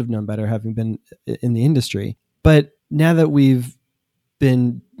 we should have known better having been in the industry. But now that we've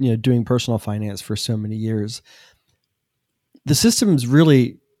been, doing personal finance for so many years, the system's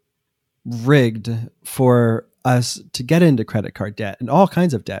really rigged for us to get into credit card debt and all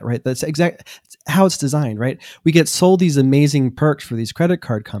kinds of debt, right? That's how it's designed, right? We get sold these amazing perks for these credit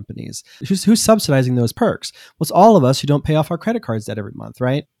card companies. Who's subsidizing those perks? Well, it's all of us who don't pay off our credit cards debt every month,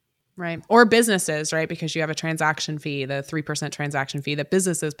 right? Right. Or businesses, right? Because you have a transaction fee, the 3% transaction fee that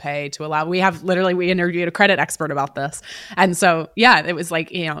businesses pay to allow. We interviewed a credit expert about this. And so, yeah, it was like,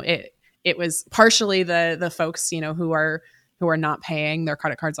 it was partially the folks, who are not paying their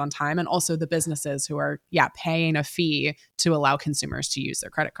credit cards on time, and also the businesses who are, paying a fee to allow consumers to use their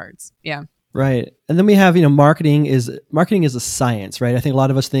credit cards. Yeah. Right. And then we have, marketing is a science, right? I think a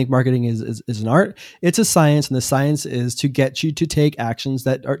lot of us think marketing is an art. It's a science, and the science is to get you to take actions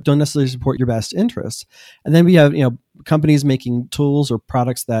that don't necessarily support your best interests. And then we have, companies making tools or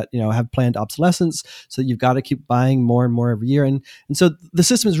products that, have planned obsolescence. So you've got to keep buying more and more every year. And so the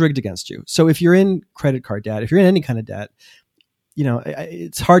system is rigged against you. So if you're in credit card debt, if you're in any kind of debt,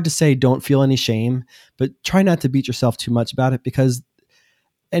 it's hard to say don't feel any shame, but try not to beat yourself too much about it because,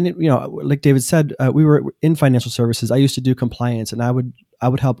 like David said, we were in financial services. I used to do compliance, and I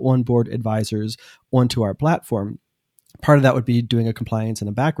would help onboard advisors onto our platform. Part of that would be doing a compliance and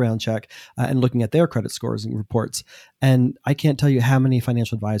a background check and looking at their credit scores and reports. And I can't tell you how many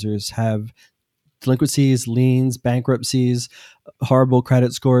financial advisors have delinquencies, liens, bankruptcies, horrible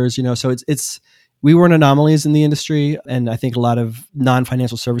credit scores. So we weren't anomalies in the industry. And I think a lot of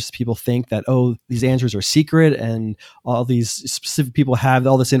non-financial services people think that, these answers are secret and all these specific people have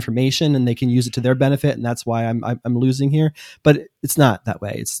all this information and they can use it to their benefit. And that's why I'm losing here. But it's not that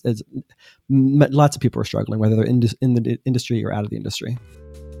way. It's lots of people are struggling, whether they're in the industry or out of the industry.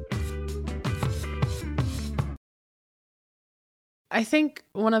 I think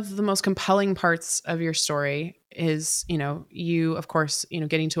one of the most compelling parts of your story is, you, of course,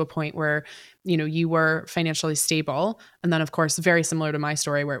 getting to a point where, you were financially stable. And then, of course, very similar to my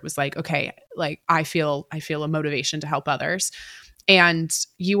story where it was like, okay, like I feel a motivation to help others. And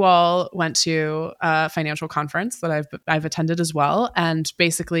you all went to a financial conference that I've attended as well, and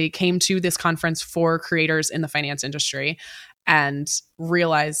basically came to this conference for creators in the finance industry and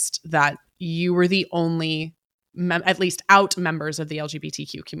realized that you were the only at least out members of the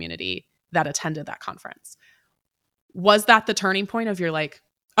LGBTQ community that attended that conference. Was that the turning point of your like,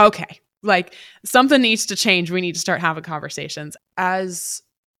 okay, like something needs to change. We need to start having conversations. As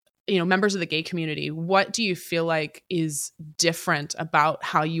members of the gay community, what do you feel like is different about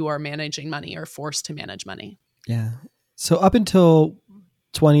how you are managing money or forced to manage money? Yeah. So up until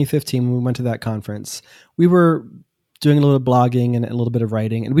 2015, when we went to that conference, we were doing a little blogging and a little bit of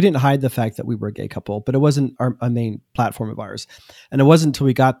writing. And we didn't hide the fact that we were a gay couple, but it wasn't a main platform of ours. And it wasn't until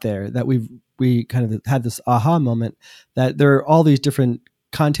we got there that we kind of had this aha moment that there are all these different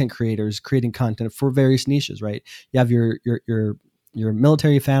content creators creating content for various niches, right? You have your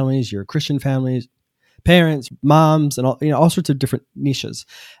military families, your Christian families, parents, moms, and all sorts of different niches.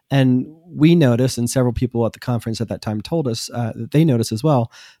 And we noticed, and several people at the conference at that time told us that they noticed as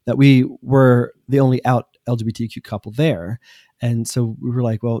well, that we were the only out LGBTQ couple there. And so we were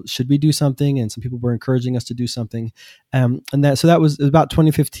like, well, should we do something? And some people were encouraging us to do something. So that was about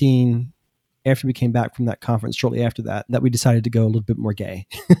 2015, after we came back from that conference, shortly after that we decided to go a little bit more gay.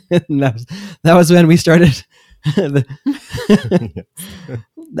 And that was when we started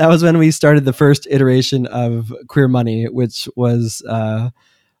that was when we started the first iteration of Queer Money, which was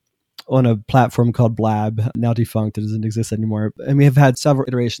on a platform called Blab, now defunct. It doesn't exist anymore. And we have had several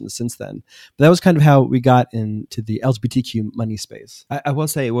iterations since then. But that was kind of how we got into the LGBTQ money space. I will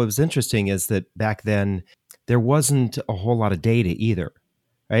say what was interesting is that back then, there wasn't a whole lot of data either.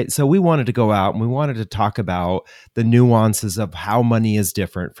 right? So we wanted to go out and we wanted to talk about the nuances of how money is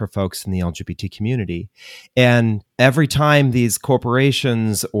different for folks in the LGBT community. And every time these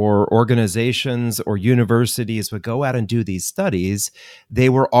corporations or organizations or universities would go out and do these studies, they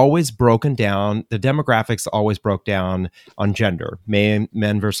were always broken down. The demographics always broke down on gender, men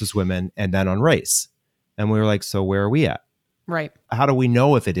versus women, and then on race. And we were like, so where are we at? Right. How do we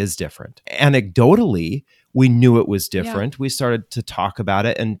know if it is different? Anecdotally, we knew it was different. We started to talk about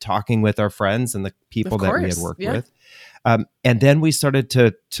it and talking with our friends and the people that we had worked with. And then we started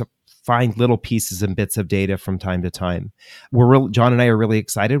to find little pieces and bits of data from time to time. John and I are really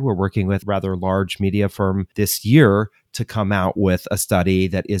excited. We're working with a rather large media firm this year to come out with a study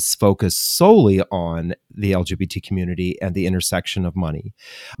that is focused solely on the LGBT community and the intersection of money.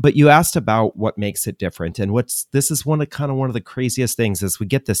 But you asked about what makes it different. And this is one of the craziest things is we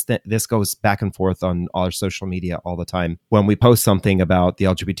get this goes back and forth on all our social media all the time. When we post something about the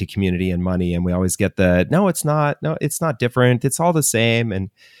LGBT community and money, and we always get no, it's not different. It's all the same. And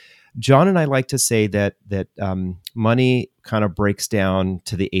John and I like to say that money kind of breaks down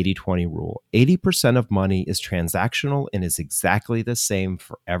to the 80-20 rule. 80% of money is transactional and is exactly the same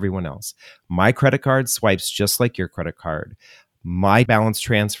for everyone else. My credit card swipes just like your credit card. My balance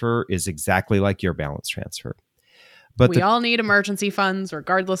transfer is exactly like your balance transfer. But we all need emergency funds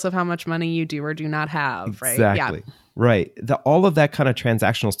regardless of how much money you do or do not have, right? Exactly. Yeah. Right. All of that kind of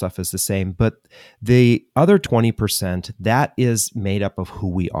transactional stuff is the same, but the other 20%, that is made up of who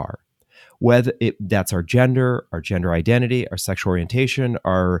we are. Whether that's our gender identity, our sexual orientation,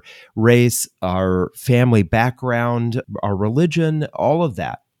 our race, our family background, our religion, all of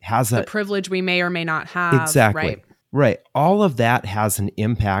that has the privilege we may or may not have. Exactly. Right. All of that has an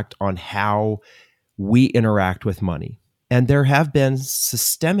impact on how we interact with money. And there have been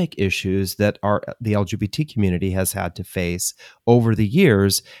systemic issues that the LGBT community has had to face over the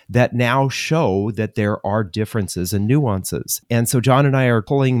years that now show that there are differences and nuances. And so John and I are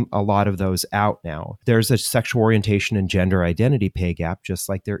pulling a lot of those out now. There's a sexual orientation and gender identity pay gap, just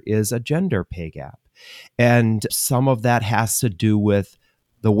like there is a gender pay gap. And some of that has to do with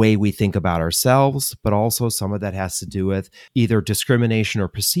the way we think about ourselves, but also some of that has to do with either discrimination or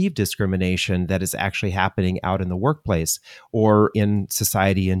perceived discrimination that is actually happening out in the workplace or in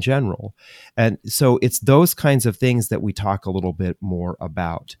society in general. And so it's those kinds of things that we talk a little bit more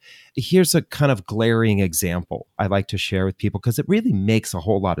about. Here's a kind of glaring example I like to share with people because it really makes a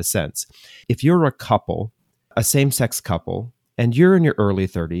whole lot of sense. If you're a couple, a same-sex couple, and you're in your early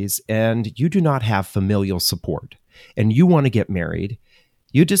 30s and you do not have familial support and you want to get married,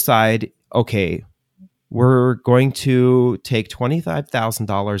 you decide, okay, we're going to take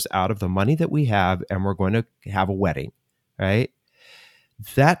 $25,000 out of the money that we have and we're going to have a wedding, right?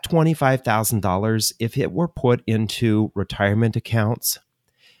 That $25,000, if it were put into retirement accounts,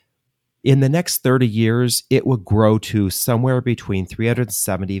 in the next 30 years, it would grow to somewhere between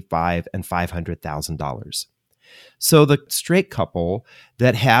 $375,000 and $500,000. So the straight couple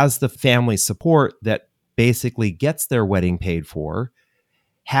that has the family support that basically gets their wedding paid for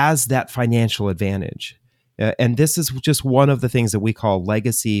has that financial advantage. And this is just one of the things that we call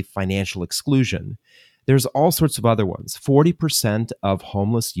legacy financial exclusion. There's all sorts of other ones. 40% of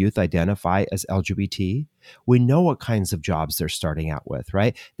homeless youth identify as LGBT. We know what kinds of jobs they're starting out with,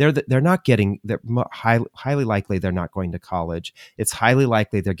 right? They're highly likely they're not going to college. It's highly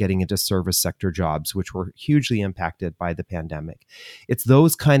likely they're getting into service sector jobs, which were hugely impacted by the pandemic. It's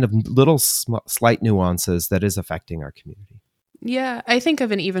those kind of little slight nuances that is affecting our community. Yeah, I think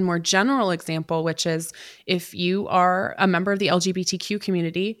of an even more general example, which is if you are a member of the LGBTQ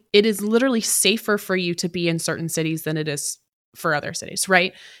community, it is literally safer for you to be in certain cities than it is for other cities,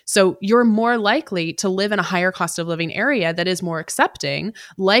 right? So you're more likely to live in a higher cost of living area that is more accepting,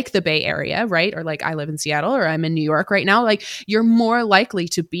 like the Bay Area, right? Or like I live in Seattle or I'm in New York right now. Like you're more likely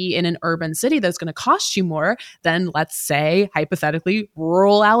to be in an urban city that's going to cost you more than, let's say, hypothetically,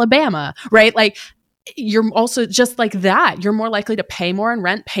 rural Alabama, right? Like you're also just like that. You're more likely to pay more in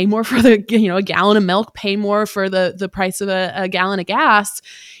rent, pay more for a gallon of milk, pay more for the price of a gallon of gas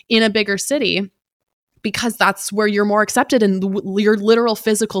in a bigger city, because that's where you're more accepted and your literal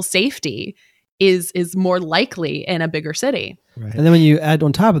physical safety is more likely in a bigger city. Right. And then when you add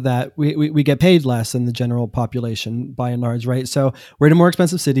on top of that, we get paid less than the general population by and large, right? So we're in a more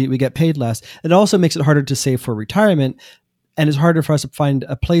expensive city, we get paid less. It also makes it harder to save for retirement. And it's harder for us to find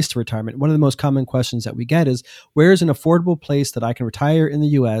a place to retirement. One of the most common questions that we get is, where is an affordable place that I can retire in the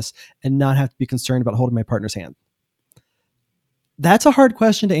US and not have to be concerned about holding my partner's hand? That's a hard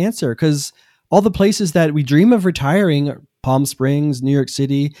question to answer because all the places that we dream of retiring Palm Springs, New York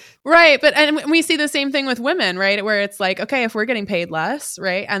City. Right. But and we see the same thing with women, right? Where it's like, okay, if we're getting paid less,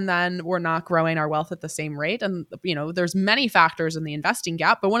 right, and then we're not growing our wealth at the same rate. And, there's many factors in the investing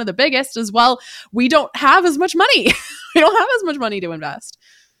gap. But one of the biggest is, well, we don't have as much money. We don't have as much money to invest.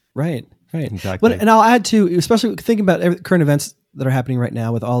 Right. Exactly. But, and I'll add too, especially thinking about current events that are happening right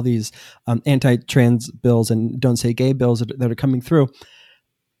now with all these anti-trans bills and don't say gay bills that are coming through,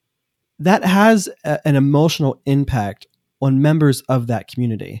 that has an emotional impact on members of that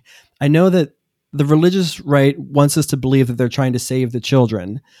community. I know that the religious right wants us to believe that they're trying to save the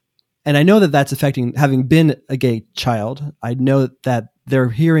children. And I know that that's affecting, having been a gay child, I know that they're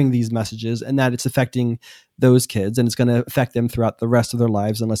hearing these messages and that it's affecting those kids, and it's going to affect them throughout the rest of their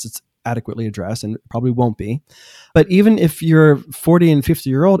lives unless it's adequately addressed, and it probably won't be. But even if you're 40 and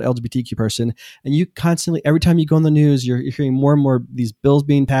 50-year-old LGBTQ person, and you constantly, every time you go on the news, you're hearing more and more these bills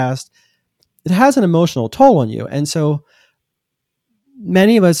being passed, it has an emotional toll on you. And so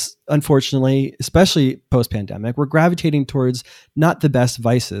many of us, unfortunately, especially post-pandemic, we're gravitating towards not the best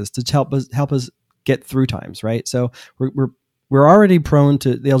vices to help us get through times, right? So we're already prone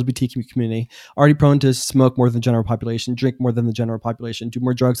to the LGBTQ community, already prone to smoke more than the general population, drink more than the general population, do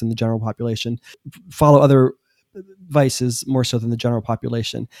more drugs than the general population, follow other vices more so than the general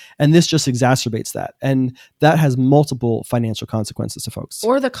population. And this just exacerbates that. And that has multiple financial consequences to folks.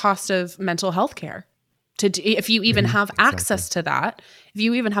 Or the cost of mental health care. If you even have access to that, if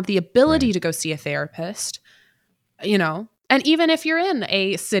you even have the ability to go see a therapist, and even if you're in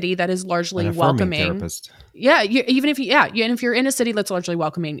a city that is largely welcoming, therapist.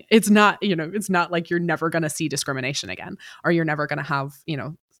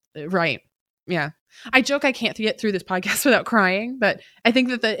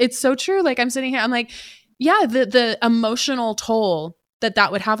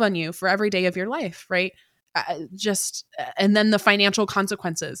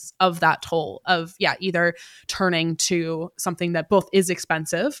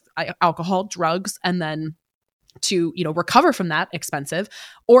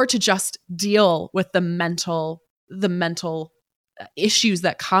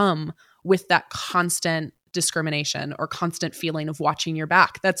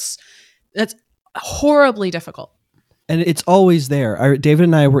 And it's always there. David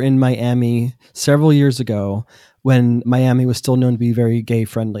and I were in Miami several years ago when Miami was still known to be very gay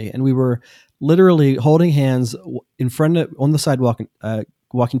friendly. And we were literally holding hands on the sidewalk,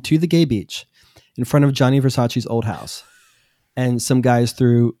 walking to the gay beach in front of Gianni Versace's old house. And some guys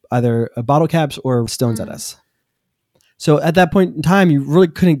threw either bottle caps or stones at us. So at that point in time, you really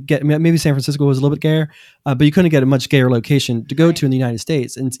couldn't get, maybe San Francisco was a little bit gayer, but you couldn't get a much gayer location to go to in the United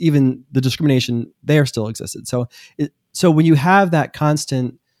States. And even the discrimination there still existed. So when you have that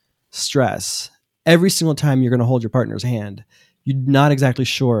constant stress, every single time you're going to hold your partner's hand, you're not exactly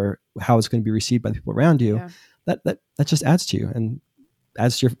sure how it's going to be received by the people around you. Yeah. That just adds to you and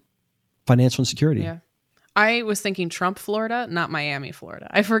adds to your financial insecurity. Yeah. I was thinking Trump, Florida, not Miami, Florida.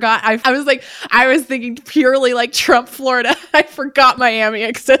 I forgot. I was thinking purely like Trump, Florida. I forgot Miami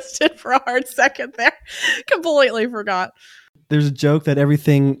existed for a hard second there. Completely forgot. There's a joke that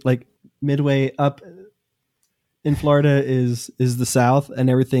everything like midway up in Florida is the South, and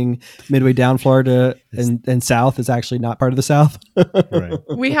everything midway down Florida and South is actually not part of the South. Right.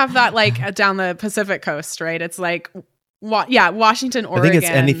 We have that like down the Pacific coast, right? It's like, Washington, Oregon. I think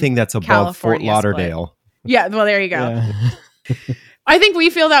it's anything that's above California Fort Lauderdale. Split. Yeah, well, there you go. Yeah. I think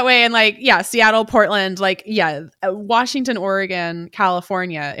we feel that way in like, Seattle, Portland, like, Washington, Oregon,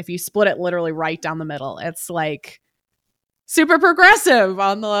 California. If you split it literally right down the middle, it's like super progressive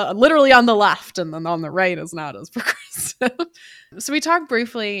literally on the left, and then on the right is not as progressive. So we talked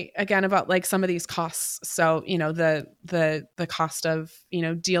briefly again about like some of these costs. So, the cost of,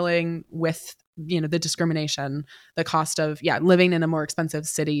 dealing with, the discrimination, the cost of, living in a more expensive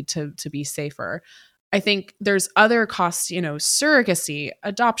city to be safer. I think there's other costs, surrogacy,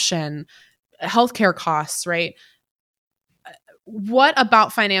 adoption, healthcare costs, right? What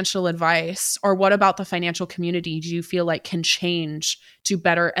about financial advice, or what about the financial community do you feel like can change to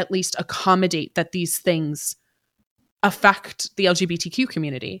better at least accommodate that these things affect the LGBTQ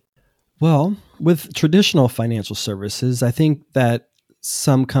community? Well, with traditional financial services, I think that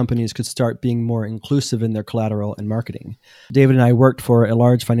some companies could start being more inclusive in their collateral and marketing. David and I worked for a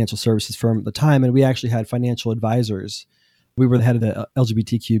large financial services firm at the time, and we actually had financial advisors. We were the head of the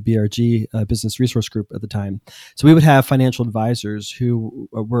LGBTQ BRG business resource group at the time. So we would have financial advisors who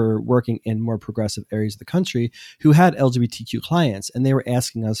were working in more progressive areas of the country who had LGBTQ clients, and they were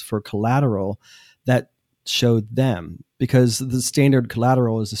asking us for collateral that showed them, because the standard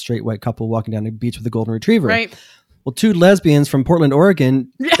collateral is a straight white couple walking down the beach with a golden retriever. Right. Well, two lesbians from Portland,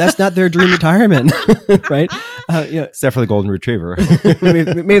 Oregon, that's not their dream retirement, right? It's definitely golden retriever.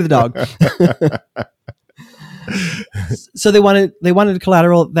 maybe the dog. So they wanted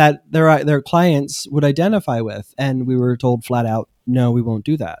collateral that their clients would identify with, and we were told flat out, no, we won't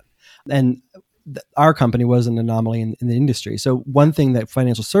do that. And our company was an anomaly in the industry. So one thing that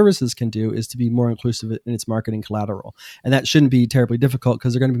financial services can do is to be more inclusive in its marketing collateral. And that shouldn't be terribly difficult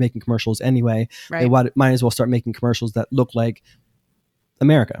because they're going to be making commercials anyway. Right. They might as well start making commercials that look like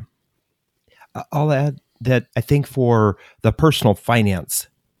America. I'll add that I think for the personal finance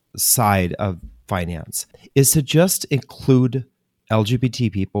side of finance is to just include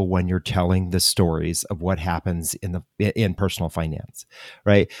LGBT people when you're telling the stories of what happens in personal finance,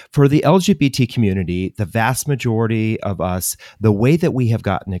 right? For the LGBT community, the vast majority of us, the way that we have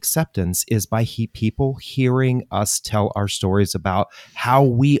gotten acceptance is by people hearing us tell our stories about how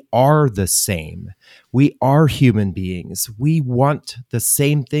we are the same. We are human beings. We want the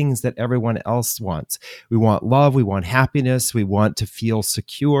same things that everyone else wants. We want love. We want happiness. We want to feel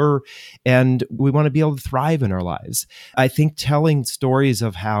secure, and we want to be able to thrive in our lives. I think telling stories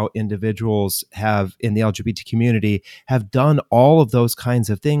of how individuals have in the LGBT community have done all of those kinds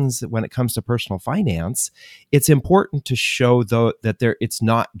of things when it comes to personal finance, it's important to show though that it's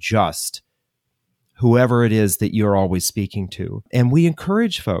not just whoever it is that you're always speaking to. And we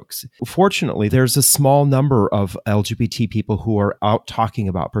encourage folks. Fortunately, there's a small number of LGBT people who are out talking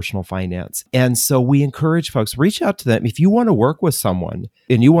about personal finance. And so we encourage folks, reach out to them. If you want to work with someone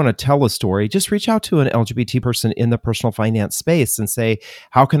and you want to tell a story, just reach out to an LGBT person in the personal finance space and say,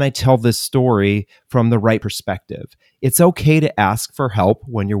 how can I tell this story from the right perspective? It's okay to ask for help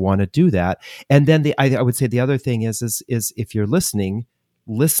when you want to do that. And then I would say the other thing is if you're listening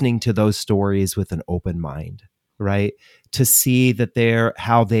to those stories with an open mind, right? To see that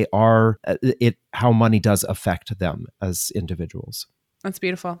how money does affect them as individuals. That's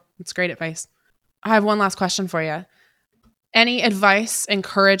beautiful. That's great advice. I have one last question for you. Any advice,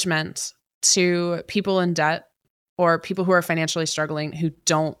 encouragement to people in debt or people who are financially struggling who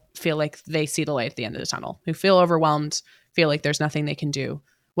don't feel like they see the light at the end of the tunnel, who feel overwhelmed, feel like there's nothing they can do?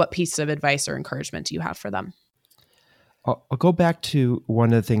 What piece of advice or encouragement do you have for them? I'll go back to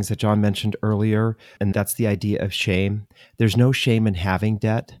one of the things that John mentioned earlier, and that's the idea of shame. There's no shame in having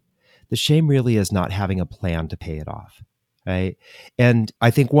debt. The shame really is not having a plan to pay it off, right? And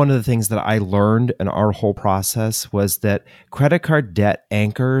I think one of the things that I learned in our whole process was that credit card debt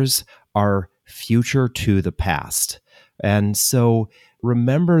anchors our future to the past. And so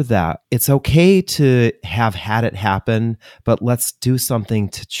remember that it's okay to have had it happen, but let's do something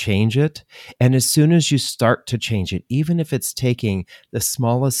to change it. And as soon as you start to change it, even if it's taking the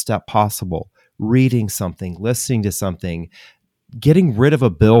smallest step possible, reading something, listening to something, getting rid of a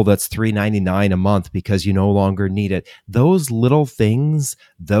bill that's $3.99 a month because you no longer need it, those little things,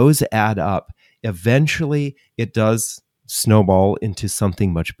 those add up. Eventually, it does snowball into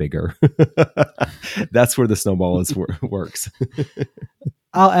something much bigger. That's where the snowball works.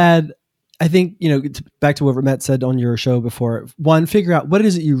 I'll add, I think, back to what Ramette said on your show before. One, figure out what it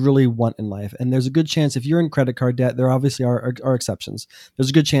is that you really want in life. And there's a good chance if you're in credit card debt, there obviously are exceptions. There's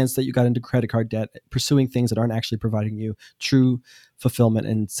a good chance that you got into credit card debt pursuing things that aren't actually providing you true fulfillment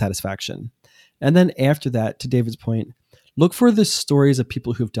and satisfaction. And then after that, to David's point, look for the stories of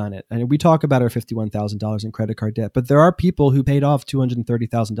people who've done it. And we talk about our $51,000 in credit card debt, but there are people who paid off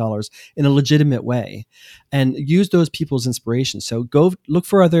 $230,000 in a legitimate way, and use those people as inspiration. So go look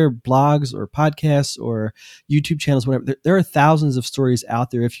for other blogs or podcasts or YouTube channels, whatever. There are thousands of stories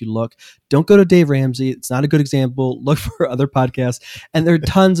out there if you look. Don't go to Dave Ramsey. It's not a good example. Look for other podcasts. And there are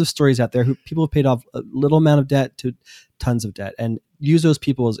tons of stories out there who people have paid off a little amount of debt to tons of debt, and use those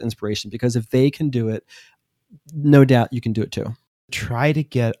people as inspiration, because if they can do it, no doubt you can do it too. Try to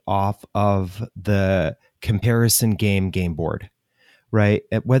get off of the comparison game board, right?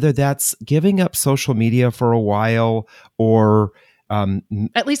 Whether that's giving up social media for a while or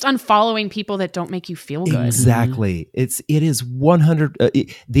at least unfollowing people that don't make you feel good. Exactly. It is 100.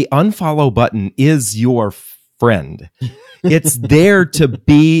 The unfollow button is your friend. It's there to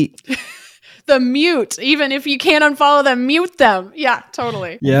be. The mute, even if you can't unfollow them, mute them. Yeah,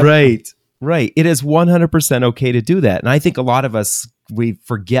 totally. Yeah. Right. It is 100% okay to do that. And I think a lot of us, we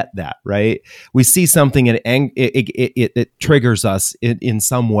forget that, right? We see something and it triggers us in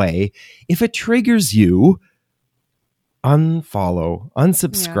some way. If it triggers you, unfollow,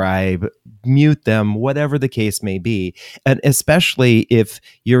 unsubscribe, mute them, whatever the case may be. And especially if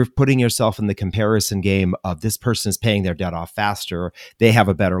you're putting yourself in the comparison game of this person is paying their debt off faster, they have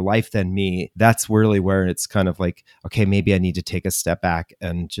a better life than me. That's really where it's kind of like, okay, maybe I need to take a step back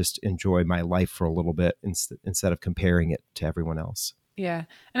and just enjoy my life for a little bit instead of comparing it to everyone else. Yeah.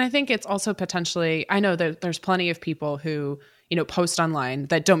 And I think it's also potentially, I know that there's plenty of people who, post online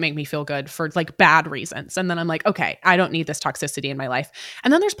that don't make me feel good for like bad reasons. And then I'm like, okay, I don't need this toxicity in my life.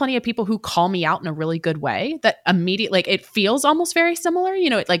 And then there's plenty of people who call me out in a really good way that immediately, like, it feels almost very similar.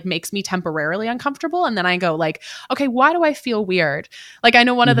 It like makes me temporarily uncomfortable. And then I go like, okay, why do I feel weird? Like, I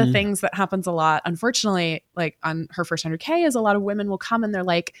know one of the things that happens a lot, unfortunately, like on Her First 100K, is a lot of women will come and they're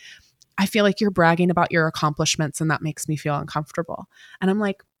like, I feel like you're bragging about your accomplishments and that makes me feel uncomfortable. And I'm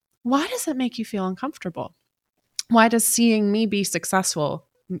like, why does it make you feel uncomfortable? Why does seeing me be successful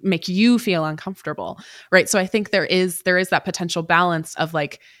make you feel uncomfortable? Right. So I think there is that potential balance of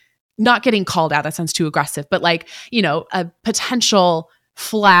like not getting called out. That sounds too aggressive, but like, a potential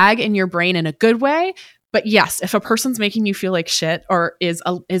flag in your brain in a good way. But yes, if a person's making you feel like shit or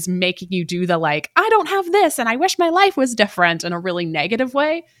is making you do the like, I don't have this and I wish my life was different in a really negative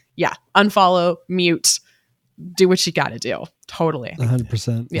way, yeah, unfollow, mute, do what you got to do. Totally.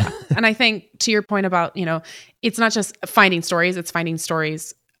 100%. Yeah. And I think to your point about, it's not just finding stories, it's finding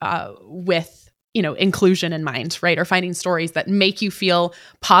stories with, inclusion in mind, right? Or finding stories that make you feel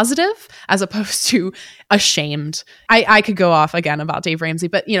positive as opposed to ashamed. I could go off again about Dave Ramsey,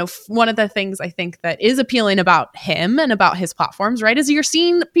 but, one of the things I think that is appealing about him and about his platforms, right, is you're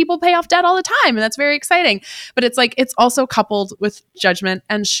seeing people pay off debt all the time. And that's very exciting. But it's like, it's also coupled with judgment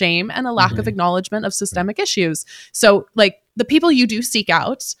and shame and a lack of acknowledgement of systemic issues. So like the people you do seek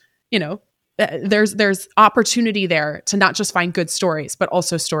out, there's opportunity there to not just find good stories, but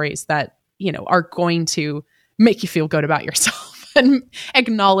also stories that, are going to make you feel good about yourself and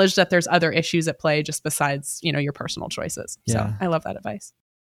acknowledge that there's other issues at play just besides, your personal choices. Yeah. So I love that advice.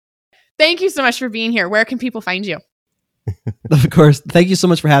 Thank you so much for being here. Where can people find you? Of course. Thank you so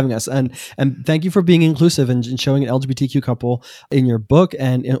much for having us. And thank you for being inclusive and showing an LGBTQ couple in your book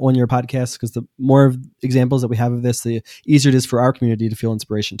and on your podcast, because the more examples that we have of this, the easier it is for our community to feel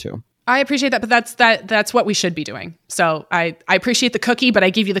inspiration too. I appreciate that, but that's what we should be doing. So I appreciate the cookie, but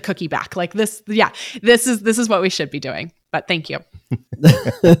I give you the cookie back. Like this, this is what we should be doing. But thank you.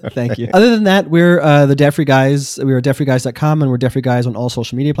 Thank you. Other than that, we're the Debt Free Guys. We are debtfreeguys.com, and we're Debt Free Guys on all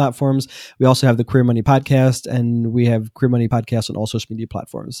social media platforms. We also have the Queer Money Podcast, and we have Queer Money Podcast on all social media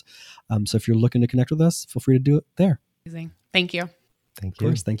platforms. So if you're looking to connect with us, feel free to do it there. Amazing. Thank you. Thank you.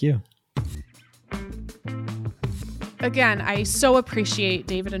 Of course. Thank you. Again, I so appreciate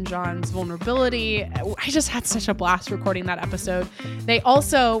David and John's vulnerability. I just had such a blast recording that episode. They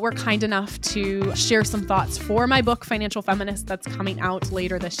also were kind enough to share some thoughts for my book, Financial Feminist, that's coming out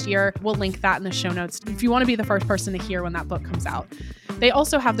later this year. We'll link that in the show notes if you want to be the first person to hear when that book comes out. They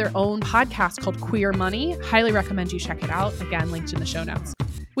also have their own podcast called Queer Money. Highly recommend you check it out. Again, linked in the show notes.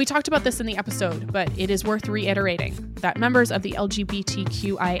 We talked about this in the episode, but it is worth reiterating that members of the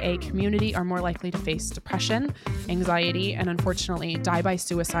LGBTQIA community are more likely to face depression, anxiety, and unfortunately die by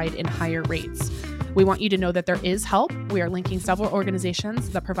suicide in higher rates. We want you to know that there is help. We are linking several organizations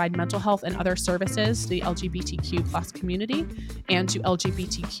that provide mental health and other services to the LGBTQ+ community and to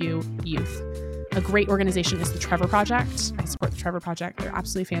LGBTQ youth. A great organization is the Trevor Project. I support the Trevor Project. They're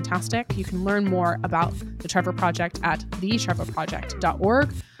absolutely fantastic. You can learn more about the Trevor Project at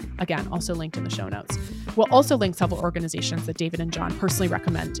thetrevorproject.org. Again, also linked in the show notes. We'll also link several organizations that David and John personally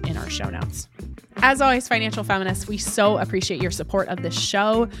recommend in our show notes. As always, Financial Feminists, we so appreciate your support of this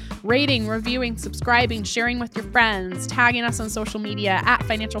show. Rating, reviewing, subscribing, sharing with your friends, tagging us on social media at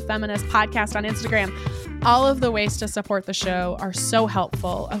Financial Feminist Podcast on Instagram. All of the ways to support the show are so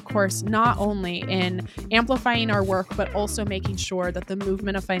helpful, of course, not only in amplifying our work, but also making sure that the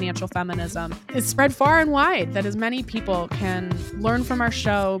movement of financial feminism is spread far and wide, that as many people can learn from our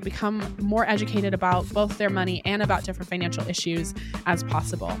show, become more educated about both their money and about different financial issues as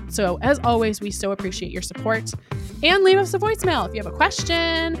possible. So as always, we so appreciate your support. And leave us a voicemail if you have a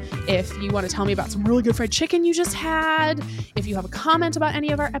question, if you want to tell me about some really good fried chicken you just had, if you have a comment about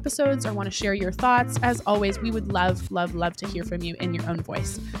any of our episodes or want to share your thoughts. As always, we would love to hear from you in your own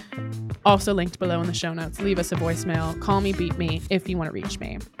voice. Also linked below in the show notes. Leave us a voicemail. Call me, beat me if you want to reach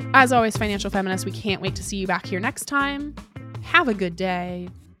me. As always, Financial Feminists, we can't wait to see you back here next time. Have a good day.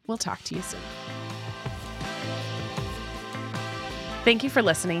 We'll talk to you soon. Thank you for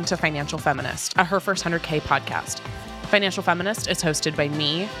listening to Financial Feminist, a Her First 100K podcast. Financial Feminist is hosted by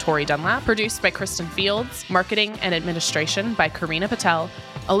me, Tori Dunlap, produced by Kristen Fields, marketing and administration by Karina Patel,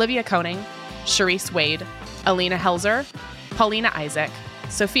 Olivia Koning, Sharice Wade, Alina Helzer, Paulina Isaac,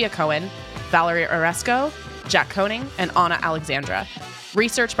 Sophia Cohen, Valerie Oresco, Jack Koning, and Anna Alexandra.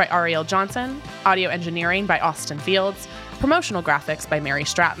 Research by Ariel Johnson, audio engineering by Austin Fields, promotional graphics by Mary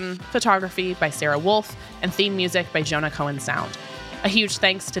Stratton, photography by Sarah Wolf, and theme music by Jonah Cohen Sound. A huge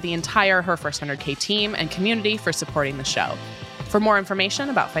thanks to the entire Her First 100K team and community for supporting the show. For more information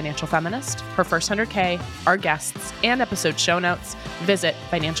about Financial Feminist, Her First 100K, our guests, and episode show notes, visit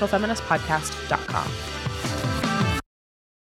financialfeministpodcast.com.